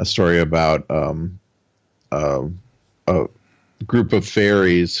 a story about a group of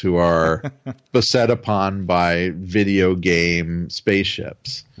fairies who are beset upon by video game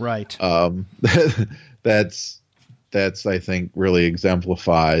spaceships. Right. That's I think really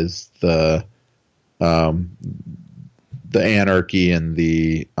exemplifies the anarchy and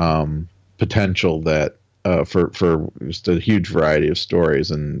the potential that for just a huge variety of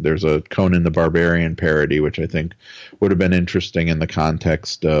stories. And there's a Conan the Barbarian parody, which I think would have been interesting in the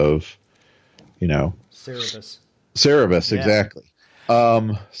context of, Cerebus, yeah. Exactly.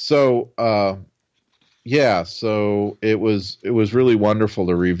 So it was really wonderful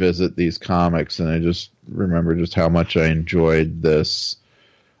to revisit these comics, and I just remember just how much I enjoyed this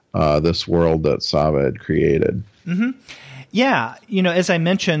world that Saba had created. Mm-hmm. Yeah, as I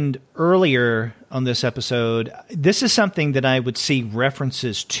mentioned earlier on this episode, this is something that I would see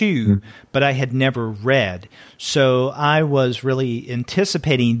references to, but I had never read. So I was really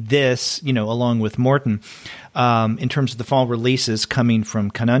anticipating this, along with Morton, in terms of the fall releases coming from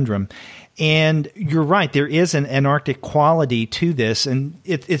Conundrum. And you're right, there is an Antarctic quality to this, and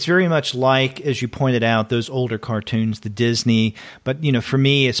it's very much like, as you pointed out, those older cartoons, the Disney, but for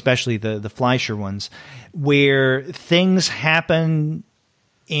me, especially the Fleischer ones, where things happen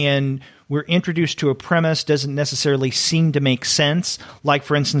and we're introduced to a premise doesn't necessarily seem to make sense. Like,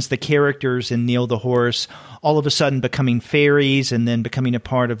 for instance, the characters in Neil the Horse all of a sudden becoming fairies and then becoming a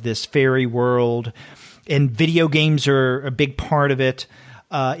part of this fairy world, and video games are a big part of it.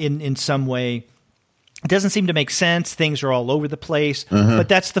 In some way. It doesn't seem to make sense. Things are all over the place. But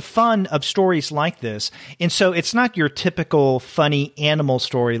that's the fun of stories like this. And so it's not your typical funny animal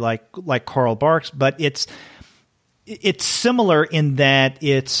story like Carl Barks, but it's similar in that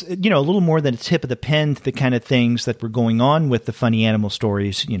it's a little more than a tip of the pen to the kind of things that were going on with the funny animal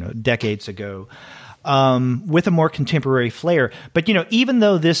stories decades ago. With a more contemporary flair. But, even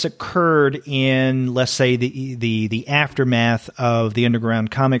though this occurred in, let's say, the aftermath of the underground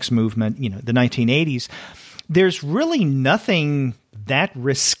comics movement, the 1980s, there's really nothing that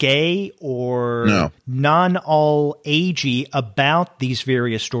risque or non-all-agey about these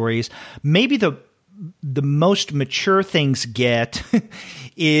various stories. Maybe the most mature things get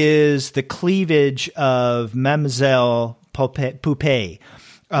is the cleavage of Mademoiselle Poupée.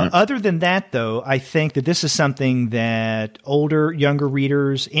 Other than that, though, I think that this is something that older, younger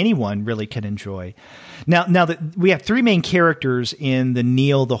readers, anyone really can enjoy. Now that we have three main characters in the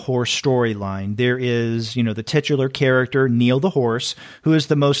Neil the Horse storyline. There is, the titular character, Neil the Horse, who is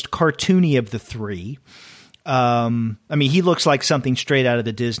the most cartoony of the three. He looks like something straight out of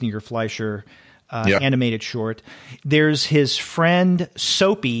the Disney or Fleischer animated short. There's his friend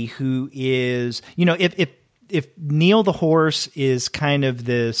Soapy, who is, if Neil the Horse is kind of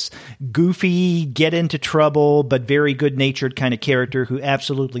this goofy, get into trouble, but very good-natured kind of character who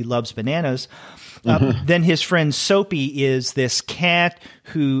absolutely loves bananas, then his friend Soapy is this cat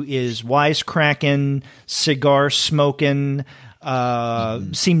who is wisecracking, cigar-smoking,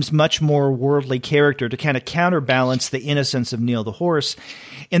 seems much more worldly character to kind of counterbalance the innocence of Neil the Horse.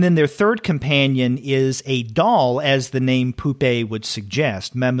 And then their third companion is a doll, as the name Poupée would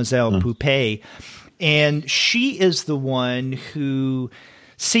suggest, Mademoiselle Poupée. And she is the one who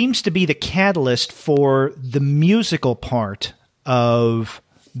seems to be the catalyst for the musical part of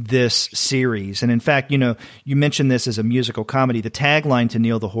this series. And in fact, you mentioned this as a musical comedy. The tagline to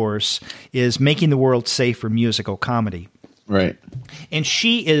Neil the Horse is making the world safe for musical comedy. Right. And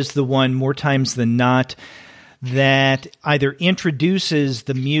she is the one, more times than not, that either introduces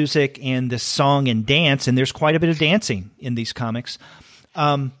the music and the song and dance, and there's quite a bit of dancing in these comics,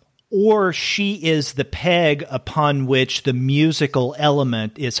 or she is the peg upon which the musical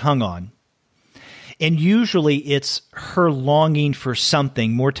element is hung on. And usually it's her longing for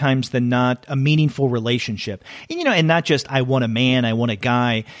something, more times than not, a meaningful relationship. And, and not just, I want a man, I want a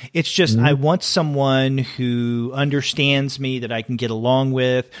guy. It's just, I want someone who understands me, that I can get along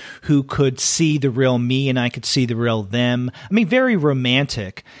with, who could see the real me and I could see the real them. Very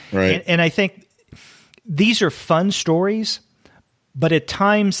romantic. Right. And I think these are fun stories, but at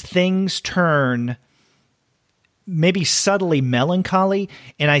times things turn maybe subtly melancholy,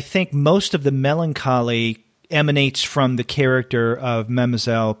 and I think most of the melancholy emanates from the character of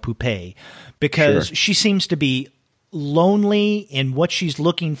Mademoiselle Poupée, because she seems to be lonely, and what she's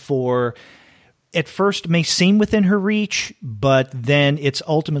looking for at first may seem within her reach, but then it's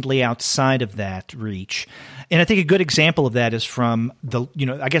ultimately outside of that reach. And I think a good example of that is from the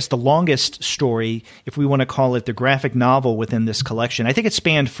longest story, if we want to call it the graphic novel within this collection. I think it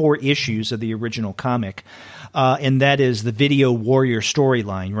spanned 4 issues of the original comic. And that is the Video Warrior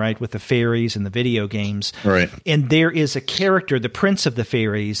storyline, right, with the fairies and the video games. Right. And there is a character, the Prince of the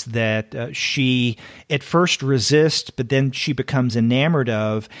Fairies, that she at first resists, but then she becomes enamored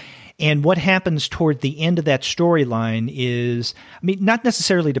of. And what happens toward the end of that storyline is, not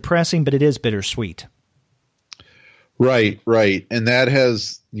necessarily depressing, but it is bittersweet. Right. And that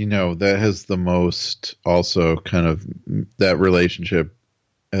has the most, also kind of, that relationship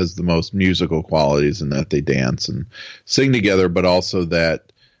has the most musical qualities in that they dance and sing together, but also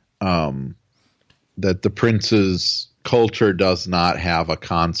that that the prince's culture does not have a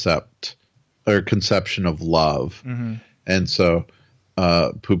concept or conception of love. And so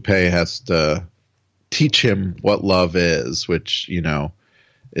Poupée has to teach him what love is, which,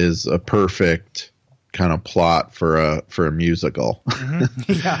 is a perfect kind of plot for a musical.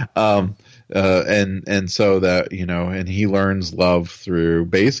 Mm-hmm. Yeah. And so that, and he learns love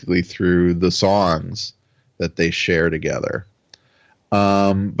basically through the songs that they share together.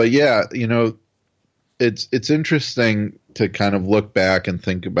 But yeah, it's interesting to kind of look back and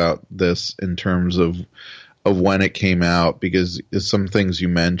think about this in terms of when it came out, because some things you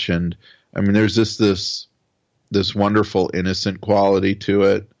mentioned, I mean, there's just this wonderful innocent quality to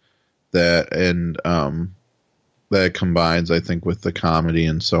it that combines, I think, with the comedy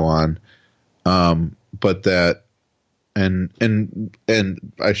and so on. But that, and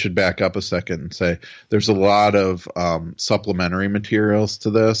I should back up a second and say there's a lot of supplementary materials to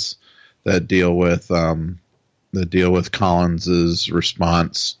this that deal with Collins's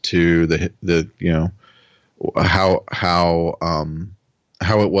response to the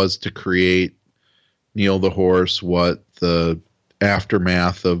how it was to create Neil the Horse, what the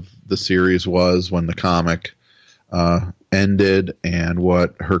aftermath of the series was when the comic ended, and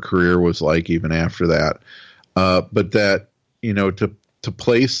what her career was like even after that. But that, to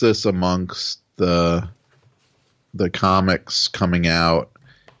place this amongst the comics coming out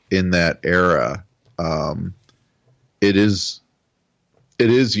in that era, it is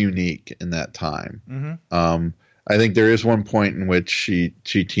unique in that time. Mm-hmm. I think there is one point in which she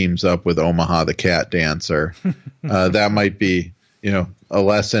teams up with Omaha the Cat Dancer. That might be, a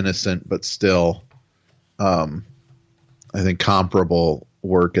less innocent, but still, I think comparable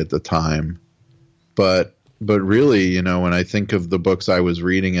work at the time. But really, when I think of the books I was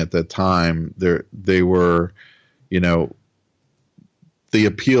reading at that time, they were, the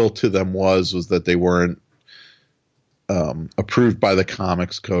appeal to them was that they weren't approved by the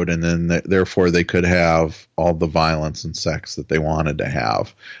Comics Code, and then therefore they could have all the violence and sex that they wanted to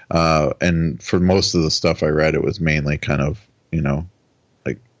have. And for most of the stuff I read, it was mainly kind of,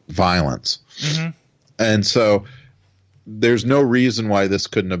 like violence. Mm-hmm. And so there's no reason why this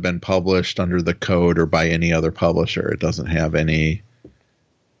couldn't have been published under the code or by any other publisher. It doesn't have any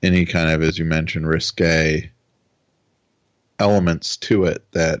kind of, as you mentioned, risque elements to it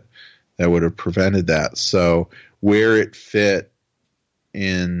that would have prevented that. So where it fit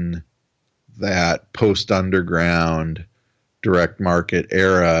in that post-underground direct market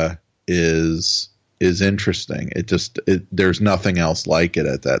era is interesting. There's nothing else like it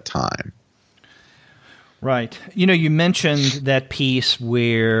at that time. Right. You mentioned that piece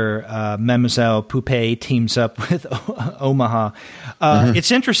where Mademoiselle Poupée teams up with Omaha. Mm-hmm. It's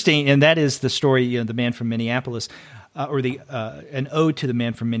interesting, and that is the story, The Man from Minneapolis, or an ode to the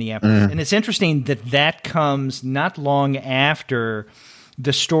Man from Minneapolis. Mm-hmm. And it's interesting that comes not long after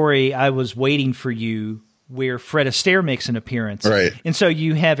the story I Was Waiting for You, where Fred Astaire makes an appearance. Right. And so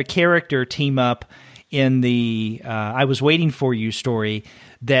you have a character team up in the I Was Waiting for You story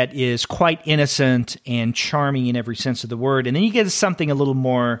that is quite innocent and charming in every sense of the word. And then you get something a little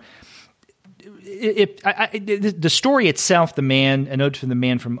more... the story itself, An Ode to the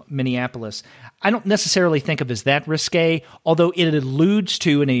Man from Minneapolis, I don't necessarily think of as that risque, although it alludes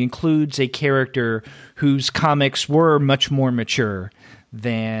to and it includes a character whose comics were much more mature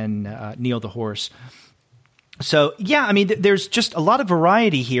than Neil the Horse. So, yeah, I mean, there's just a lot of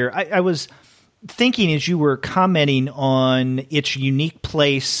variety here. I was thinking as you were commenting on its unique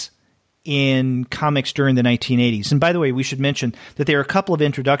place in comics during the 1980s. And by the way, we should mention that there are a couple of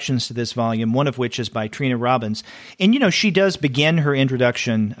introductions to this volume, one of which is by Trina Robbins. And, she does begin her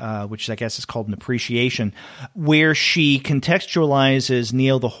introduction, which I guess is called an appreciation, where she contextualizes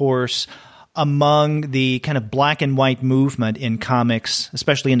Neil the Horse among the kind of black and white movement in comics,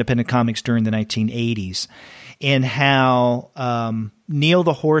 especially independent comics during the 1980s. And how Neil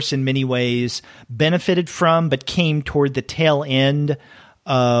the Horse in many ways benefited from but came toward the tail end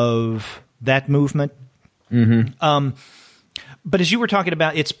of that movement. Mm-hmm. But as you were talking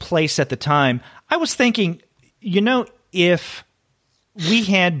about its place at the time, I was thinking, if we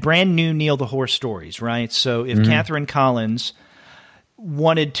had brand new Neil the Horse stories, right? So if Katherine Collins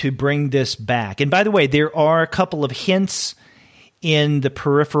wanted to bring this back, and by the way, there are a couple of hints in the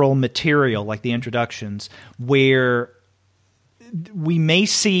peripheral material, like the introductions, where we may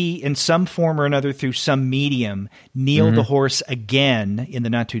see in some form or another through some medium Neil the Horse again in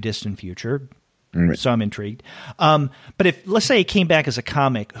the not too distant future. Right. So I'm intrigued. But if, let's say, it came back as a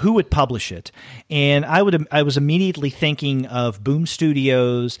comic, who would publish it? And I was immediately thinking of Boom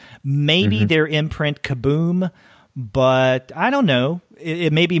Studios, maybe their imprint Kaboom, but I don't know.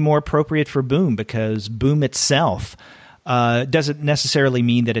 It may be more appropriate for Boom because Boom itself doesn't necessarily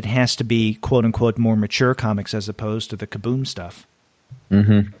mean that it has to be quote unquote more mature comics as opposed to the Kaboom stuff.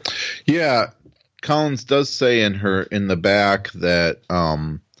 Mm-hmm. Yeah, Collins does say in the back that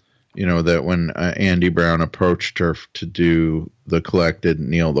that when Andy Brown approached her to do the collected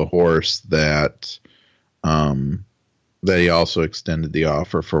Neil the Horse, that he also extended the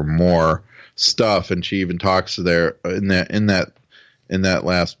offer for more stuff, and she even talks there in that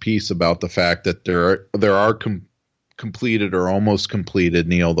last piece about the fact that there are completed or almost completed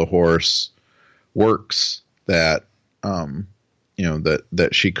Neil the Horse works that that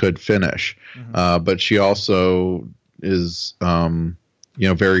she could finish, but she also is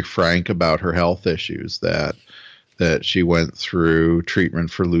very frank about her health issues, that she went through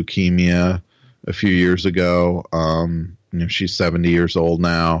treatment for leukemia a few years ago. She's 70 years old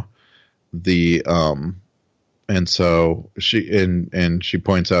now. And so she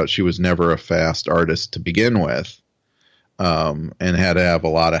points out she was never a fast artist to begin with, and had to have a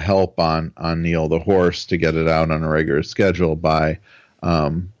lot of help on Neil the Horse to get it out on a regular schedule by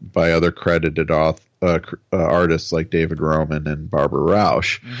other credited artists like David Roman and Barbara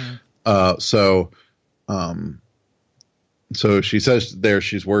Rausch. So she says there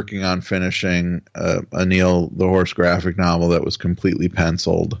she's working on finishing a Neil the Horse graphic novel that was completely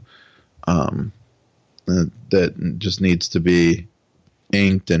penciled, that just needs to be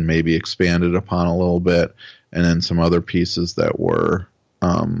inked and maybe expanded upon a little bit, and then some other pieces that were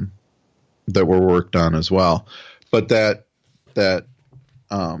worked on as well. But that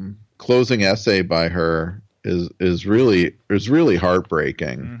closing essay by her is really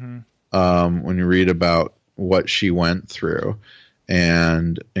heartbreaking. When you read about what she went through,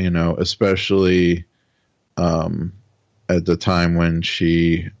 and especially at the time when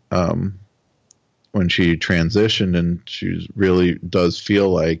she transitioned, and she really does feel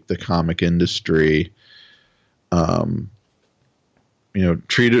like the comic industry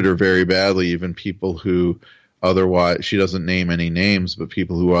treated her very badly. Even people who otherwise, she doesn't name any names, but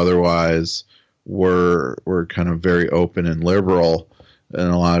people who otherwise were kind of very open and liberal in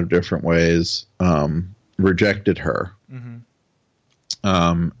a lot of different ways, rejected her.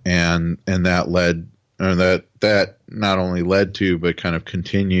 And that led, or that not only led to, but kind of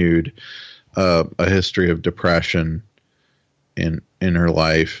continued a history of depression in her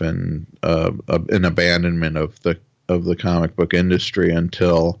life, and an abandonment of the comic book industry,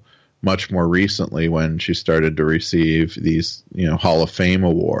 until much more recently, when she started to receive these Hall of Fame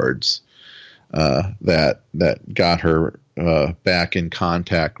awards that got her back in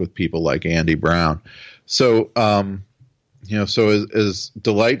contact with people like Andy Brown. So so as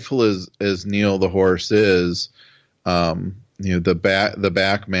delightful as Neil the Horse is, the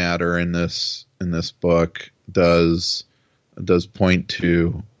back matter in this book does point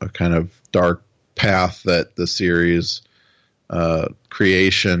to a kind of dark path that the series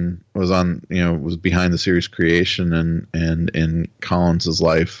creation was on, was behind the series creation, and in Collins's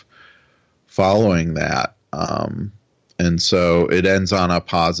life following that. And so it ends on a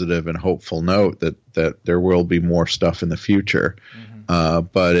positive and hopeful note that there will be more stuff in the future.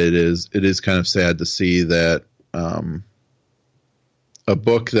 But it is kind of sad to see that a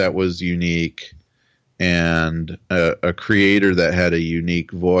book that was unique, and a creator that had a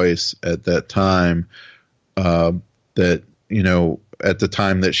unique voice at that time, that at the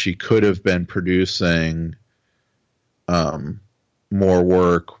time that she could have been producing more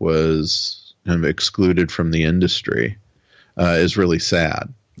work, was kind of excluded from the industry, is really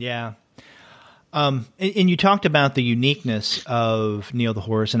sad. Yeah. And you talked about the uniqueness of Neil the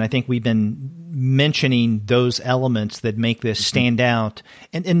Horse, and I think we've been mentioning those elements that make this stand out,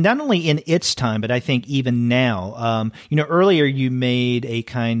 and not only in its time, but I think even now. Earlier you made a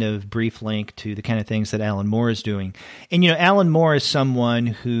kind of brief link to the kind of things that Alan Moore is doing. And, Alan Moore is someone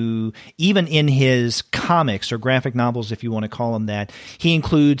who, even in his comics or graphic novels, if you want to call them that, he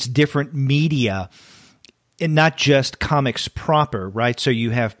includes different media, and not just comics proper, right? So you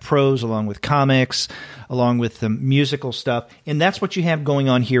have prose along with comics, along with the musical stuff. And that's what you have going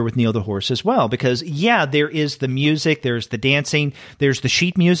on here with Neil the Horse as well. Because, there is the music, there's the dancing, there's the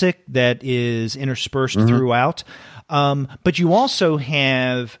sheet music that is interspersed throughout. But you also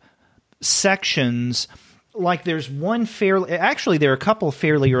have sections, like there's one there are a couple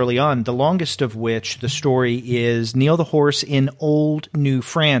fairly early on, the longest of which, the story is Neil the Horse in Old New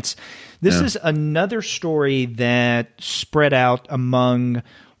France. This is another story that spread out among,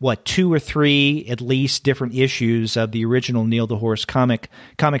 2 or 3 at least different issues of the original Neil the Horse comic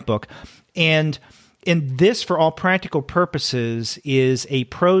book. And in this, for all practical purposes, is a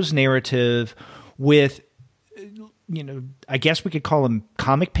prose narrative with I guess we could call them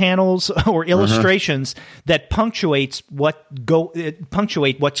comic panels or illustrations that punctuate what's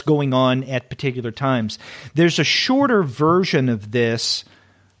going on at particular times. There's a shorter version of this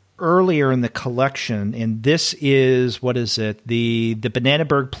earlier in the collection, and this is, what is it? The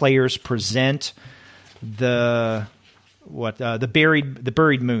Bananaberg Players present the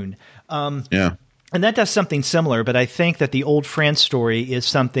Buried Moon. Yeah. And that does something similar, but I think that the Old France story is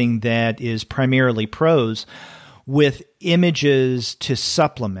something that is primarily prose with images to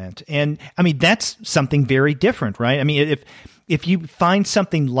supplement. And I mean, that's something very different, right? I mean, if you find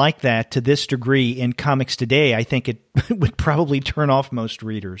something like that to this degree in comics today, I think it would probably turn off most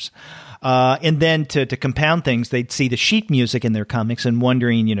readers. And then to compound things, they'd see the sheet music in their comics and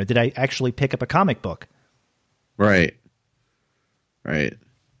wondering, did I actually pick up a comic book? Right.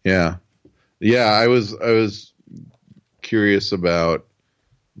 Yeah. Yeah, I was curious about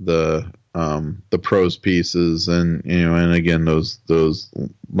the prose pieces and again those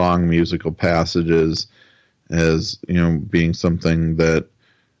long musical passages as being something that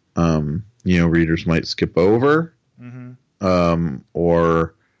readers might skip over,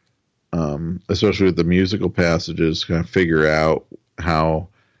 or especially with the musical passages, kind of figure out how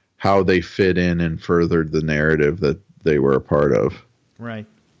they fit in and furthered the narrative that they were a part of. Right.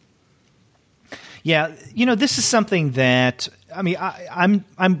 Yeah, this is something that, I mean, I'm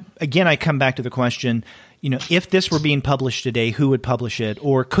again, I come back to the question, if this were being published today, who would publish it,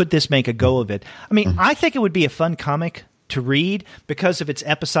 or could this make a go of it? I mean, I think it would be a fun comic to read because of its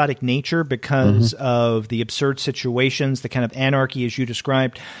episodic nature, because of the absurd situations, the kind of anarchy as you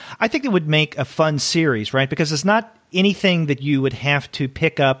described. I think it would make a fun series, right? Because it's not anything that you would have to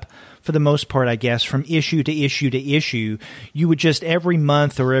pick up for the most part, I guess, from issue to issue to issue. You would just every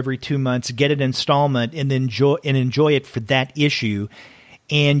month or every 2 months get an installment and then enjoy it for that issue.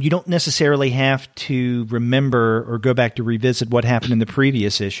 And you don't necessarily have to remember or go back to revisit what happened in the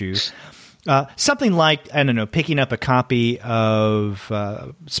previous issue. Something like, I don't know, picking up a copy of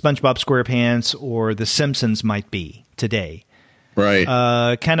SpongeBob SquarePants or The Simpsons might be today. Right.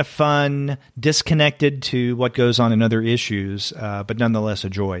 Kind of fun, disconnected to what goes on in other issues, but nonetheless a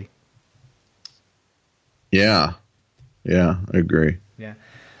joy. Yeah, I agree. Yeah.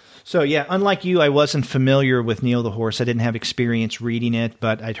 So, yeah, unlike you, I wasn't familiar with Neil the Horse. I didn't have experience reading it,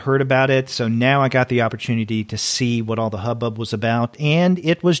 but I'd heard about it. So now I got the opportunity to see what all the hubbub was about, and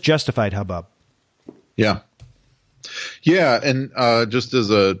it was justified hubbub. Yeah. Yeah, and just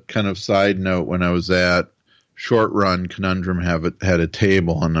as a kind of side note, when I was at Short Run, Conundrum had a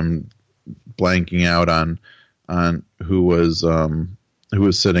table, and I'm blanking out on who was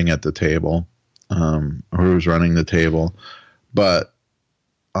sitting at the table. Or who was running the table, but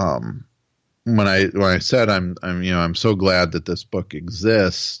when I said I'm so glad that this book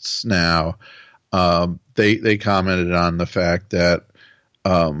exists now, they commented on the fact that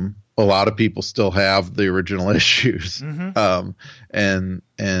a lot of people still have the original issues, and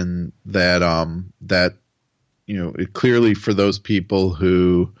that it clearly for those people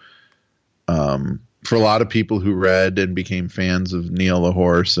who for a lot of people who read and became fans of Neil the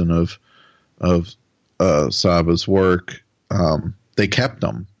Horse and of Saba's work, they kept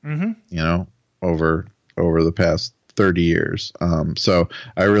them, over the past 30 years. So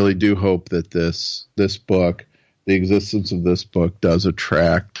I really do hope that this book, the existence of this book, does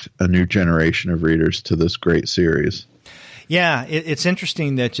attract a new generation of readers to this great series. Yeah, it's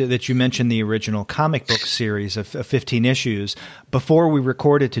interesting that you mentioned the original comic book series of 15 issues. Before we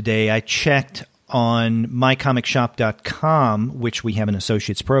recorded today, I checked on mycomicshop.com, which we have an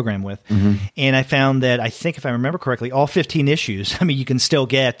associates program with, and I found that, I think if I remember correctly, all 15 issues, I mean, you can still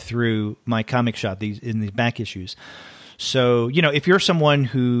get through My Comic Shop in these back issues. So, if you're someone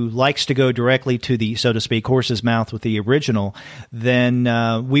who likes to go directly to the, so to speak, horse's mouth with the original, then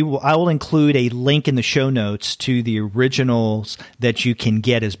I will include a link in the show notes to the originals that you can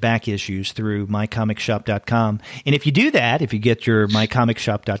get as back issues through mycomicshop.com. And if you do that, if you get your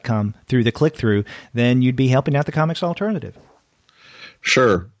mycomicshop.com through the click-through, then you'd be helping out the Comics Alternative.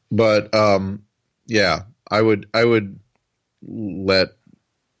 Sure. But, yeah, I would let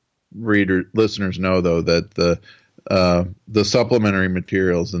listeners know, though, that the supplementary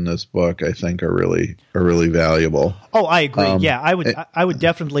materials in this book, I think, are really valuable. Oh, I agree. I would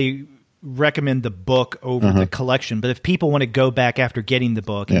definitely recommend the book over the collection. But if people want to go back after getting the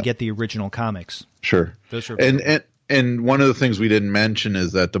book and get the original comics, sure. Those are and one of the things we didn't mention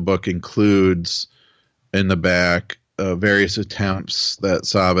is that the book includes in the back various attempts that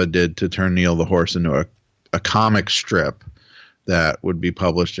Saba did to turn Neil the Horse into a comic strip that would be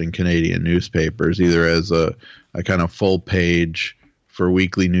published in Canadian newspapers, either as a kind of full page for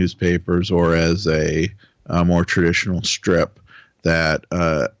weekly newspapers or as a more traditional strip that,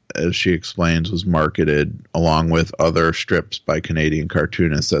 as she explains, was marketed along with other strips by Canadian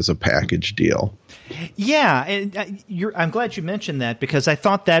cartoonists as a package deal. Yeah, and I'm glad you mentioned that, because I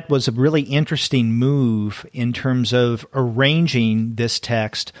thought that was a really interesting move in terms of arranging this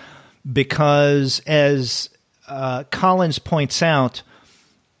text, because as Collins points out,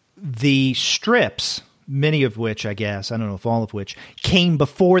 the strips, many of which, I guess, I don't know if all of which, came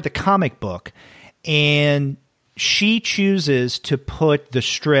before the comic book, and she chooses to put the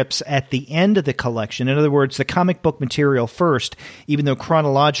strips at the end of the collection. In other words, the comic book material first, even though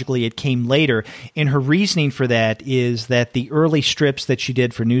chronologically it came later. And her reasoning for that is that the early strips that she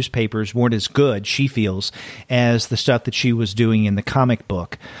did for newspapers weren't as good, she feels, as the stuff that she was doing in the comic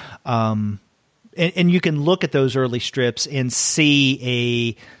book. And you can look at those early strips and see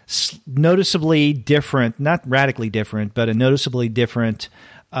a noticeably different, not radically different, but a noticeably different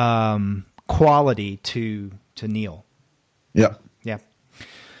quality to Neil. Yeah. Yeah.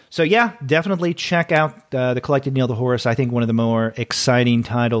 So, yeah, definitely check out the Collected Neil the Horse. I think one of the more exciting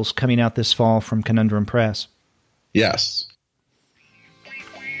titles coming out this fall from Conundrum Press. Yes.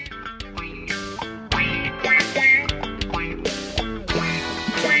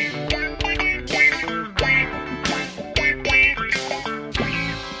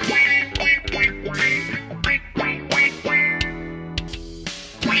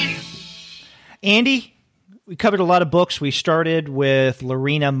 Andy, we covered a lot of books. We started with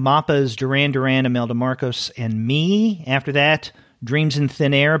Lorina Mapa's Duran Duran, Imelda Marcos, and Me. After that, Dreams in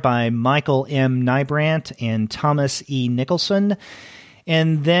Thin Air by Michael M. Nybrandt and Thomas E. Mikkelsen.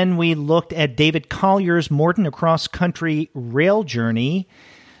 And then we looked at David Collier's Morton, a cross-country rail journey.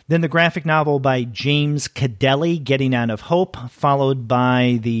 Then the graphic novel by James Cadelli, Getting Out of Hope, followed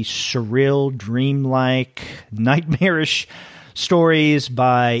by the surreal, dreamlike, nightmarish stories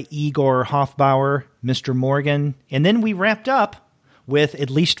by Igor Hofbauer, Mister Morgen. And then we wrapped up with At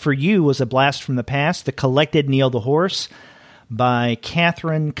Least for You Was a Blast from the Past, The Collected Neil the Horse by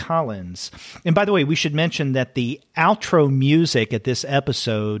Katherine Collins. And by the way, we should mention that the outro music at this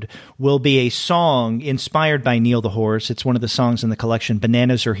episode will be a song inspired by Neil the Horse. It's one of the songs in the collection,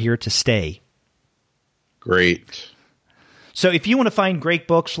 Bananas Are Here to Stay. Great. So if you want to find great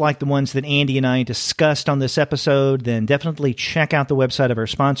books like the ones that Andy and I discussed on this episode, then definitely check out the website of our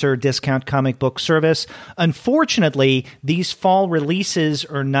sponsor, Discount Comic Book Service. Unfortunately, these fall releases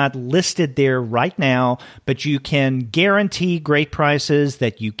are not listed there right now, but you can guarantee great prices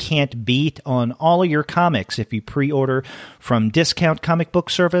that you can't beat on all of your comics if you pre-order from Discount Comic Book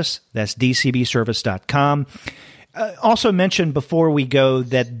Service. That's dcbservice.com. Also mentioned before we go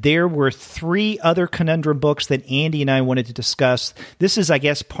that there were 3 other Conundrum books that Andy and I wanted to discuss. This is, I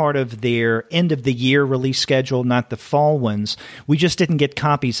guess, part of their end-of-the-year release schedule, not the fall ones. We just didn't get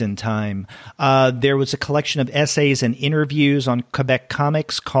copies in time. There was a collection of essays and interviews on Quebec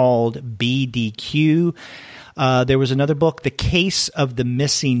comics called BDQ. There was another book, The Case of the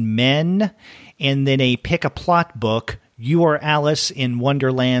Missing Men, and then a pick-a-plot book, You Are Alice in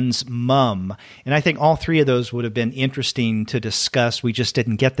Wonderland's Mum. And I think all 3 of those would have been interesting to discuss. We just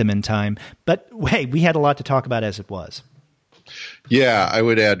didn't get them in time. But, hey, we had a lot to talk about as it was. Yeah, I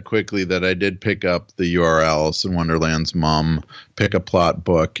would add quickly that I did pick up the You Are Alice in Wonderland's Mum pick-a-plot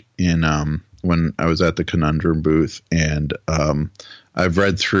book in when I was at the Conundrum booth. And I've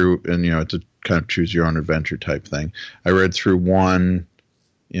read through, and, it's a kind of choose-your-own-adventure type thing. I read through one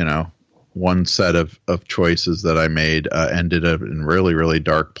set of choices that I made ended up in a really, really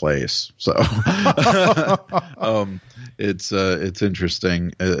dark place. So it's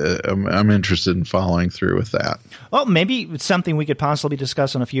interesting. I'm interested in following through with that. Well, maybe it's something we could possibly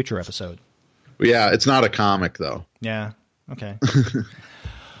discuss on a future episode. Yeah, it's not a comic, though. Yeah, okay.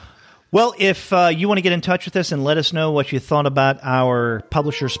 Well, if you want to get in touch with us and let us know what you thought about our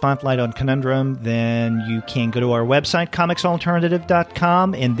publisher spotlight on Conundrum, then you can go to our website,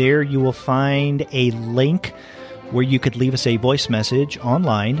 comicsalternative.com, and there you will find a link where you could leave us a voice message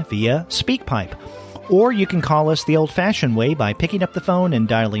online via SpeakPipe. Or you can call us the old-fashioned way by picking up the phone and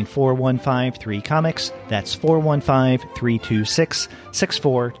dialing 415-3-COMICS. That's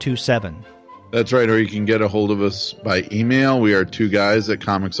 415-326-6427. That's right, or you can get a hold of us by email. We are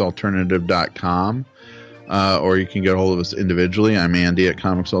 2guys@comicsalternative.com. Or you can get a hold of us individually. I'm Andy at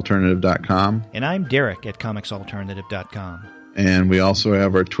comicsalternative.com. And I'm Derek at comicsalternative.com. And we also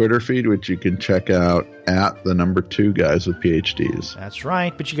have our Twitter feed, which you can check out at the number 2 guys with PhDs. That's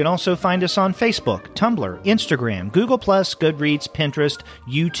right, but you can also find us on Facebook, Tumblr, Instagram, Google+, Goodreads, Pinterest,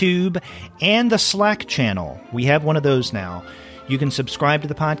 YouTube, and the Slack channel. We have one of those now. You can subscribe to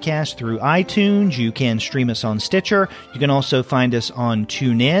the podcast through iTunes. You can stream us on Stitcher. You can also find us on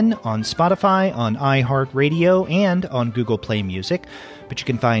TuneIn, on Spotify, on iHeartRadio, and on Google Play Music. But you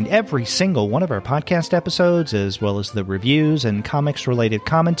can find every single one of our podcast episodes, as well as the reviews and comics-related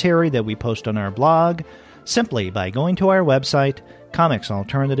commentary that we post on our blog, simply by going to our website,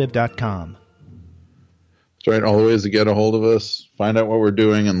 comicsalternative.com. That's right. All the ways to get a hold of us, find out what we're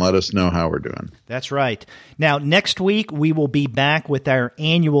doing, and let us know how we're doing. That's right. Now, next week, we will be back with our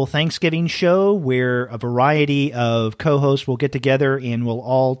annual Thanksgiving show, where a variety of co-hosts will get together and we'll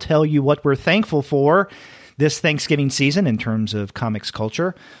all tell you what we're thankful for this Thanksgiving season in terms of comics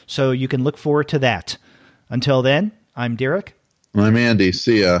culture. So you can look forward to that. Until then, I'm Derek. I'm Andy.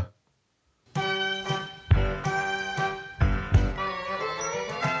 See ya.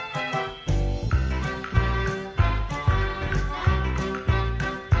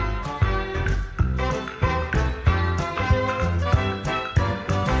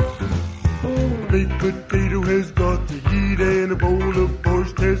 Baked potato has got the heat, and a bowl of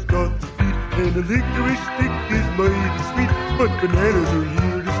borscht has got the beat, and a licorice stick is mighty sweet, but bananas are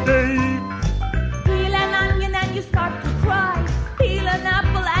here to stay. Peel an onion and you start to cry. Peel an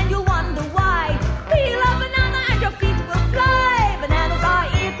apple and you wonder why. Peel a banana and your feet will fly. Bananas are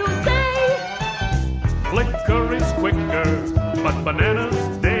here to stay. Flicker is quicker, but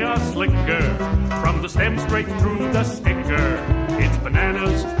bananas, they are slicker. From the stem straight through the sticker, it's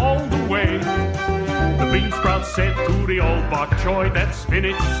bananas all the way. The bean sprout said to the old bok choy that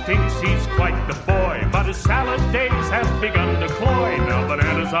spinach thinks he's quite the boy, but his salad days have begun to cloy. Now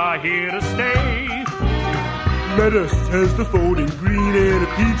bananas are here to stay. Lettuce has the folding green, and a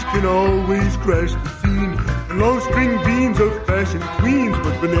peach can always crash the scene. And long string beans are fashion queens,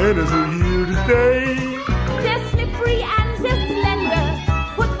 but bananas are here to stay. They're slippery and they're slender.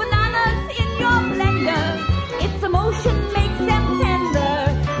 Put bananas in your blender. Its emotion makes them tender.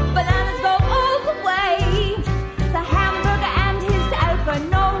 Bananas go all the way. The hamburger and his helper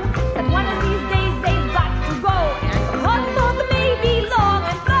know that one of these days they've got to go. And the hot dog may be long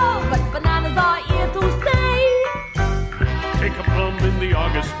and slow, but bananas are here to stay. Take a plum in the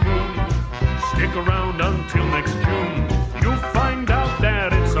August moon, stick around until next June. You'll find out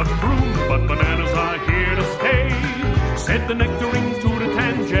that it's a prune, but bananas are here to stay. Said the nectarine to the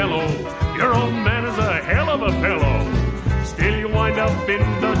Tangelo, your old man is a hell of a fellow. Still you wind up in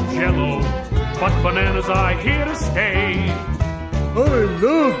the Jello, but bananas are here to stay. I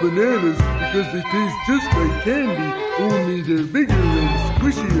love bananas because they taste just like candy, only they're bigger and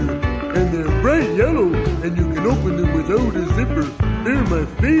squishier. And they're bright yellow, and you can open them without a zipper. They're my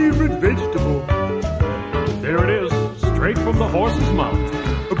favorite vegetable. There it is, straight from the horse's mouth.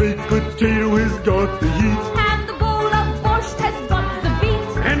 A baked potato has got the heat, And the bowl of borscht has got the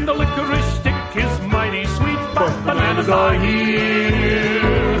beat. And the licorice stick is mighty sweet, but bananas are here.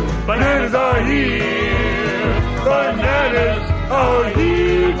 Bananas are here. Bananas are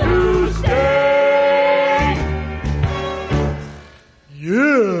here to stay.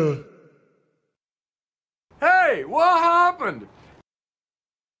 yeah. Hey, what happened?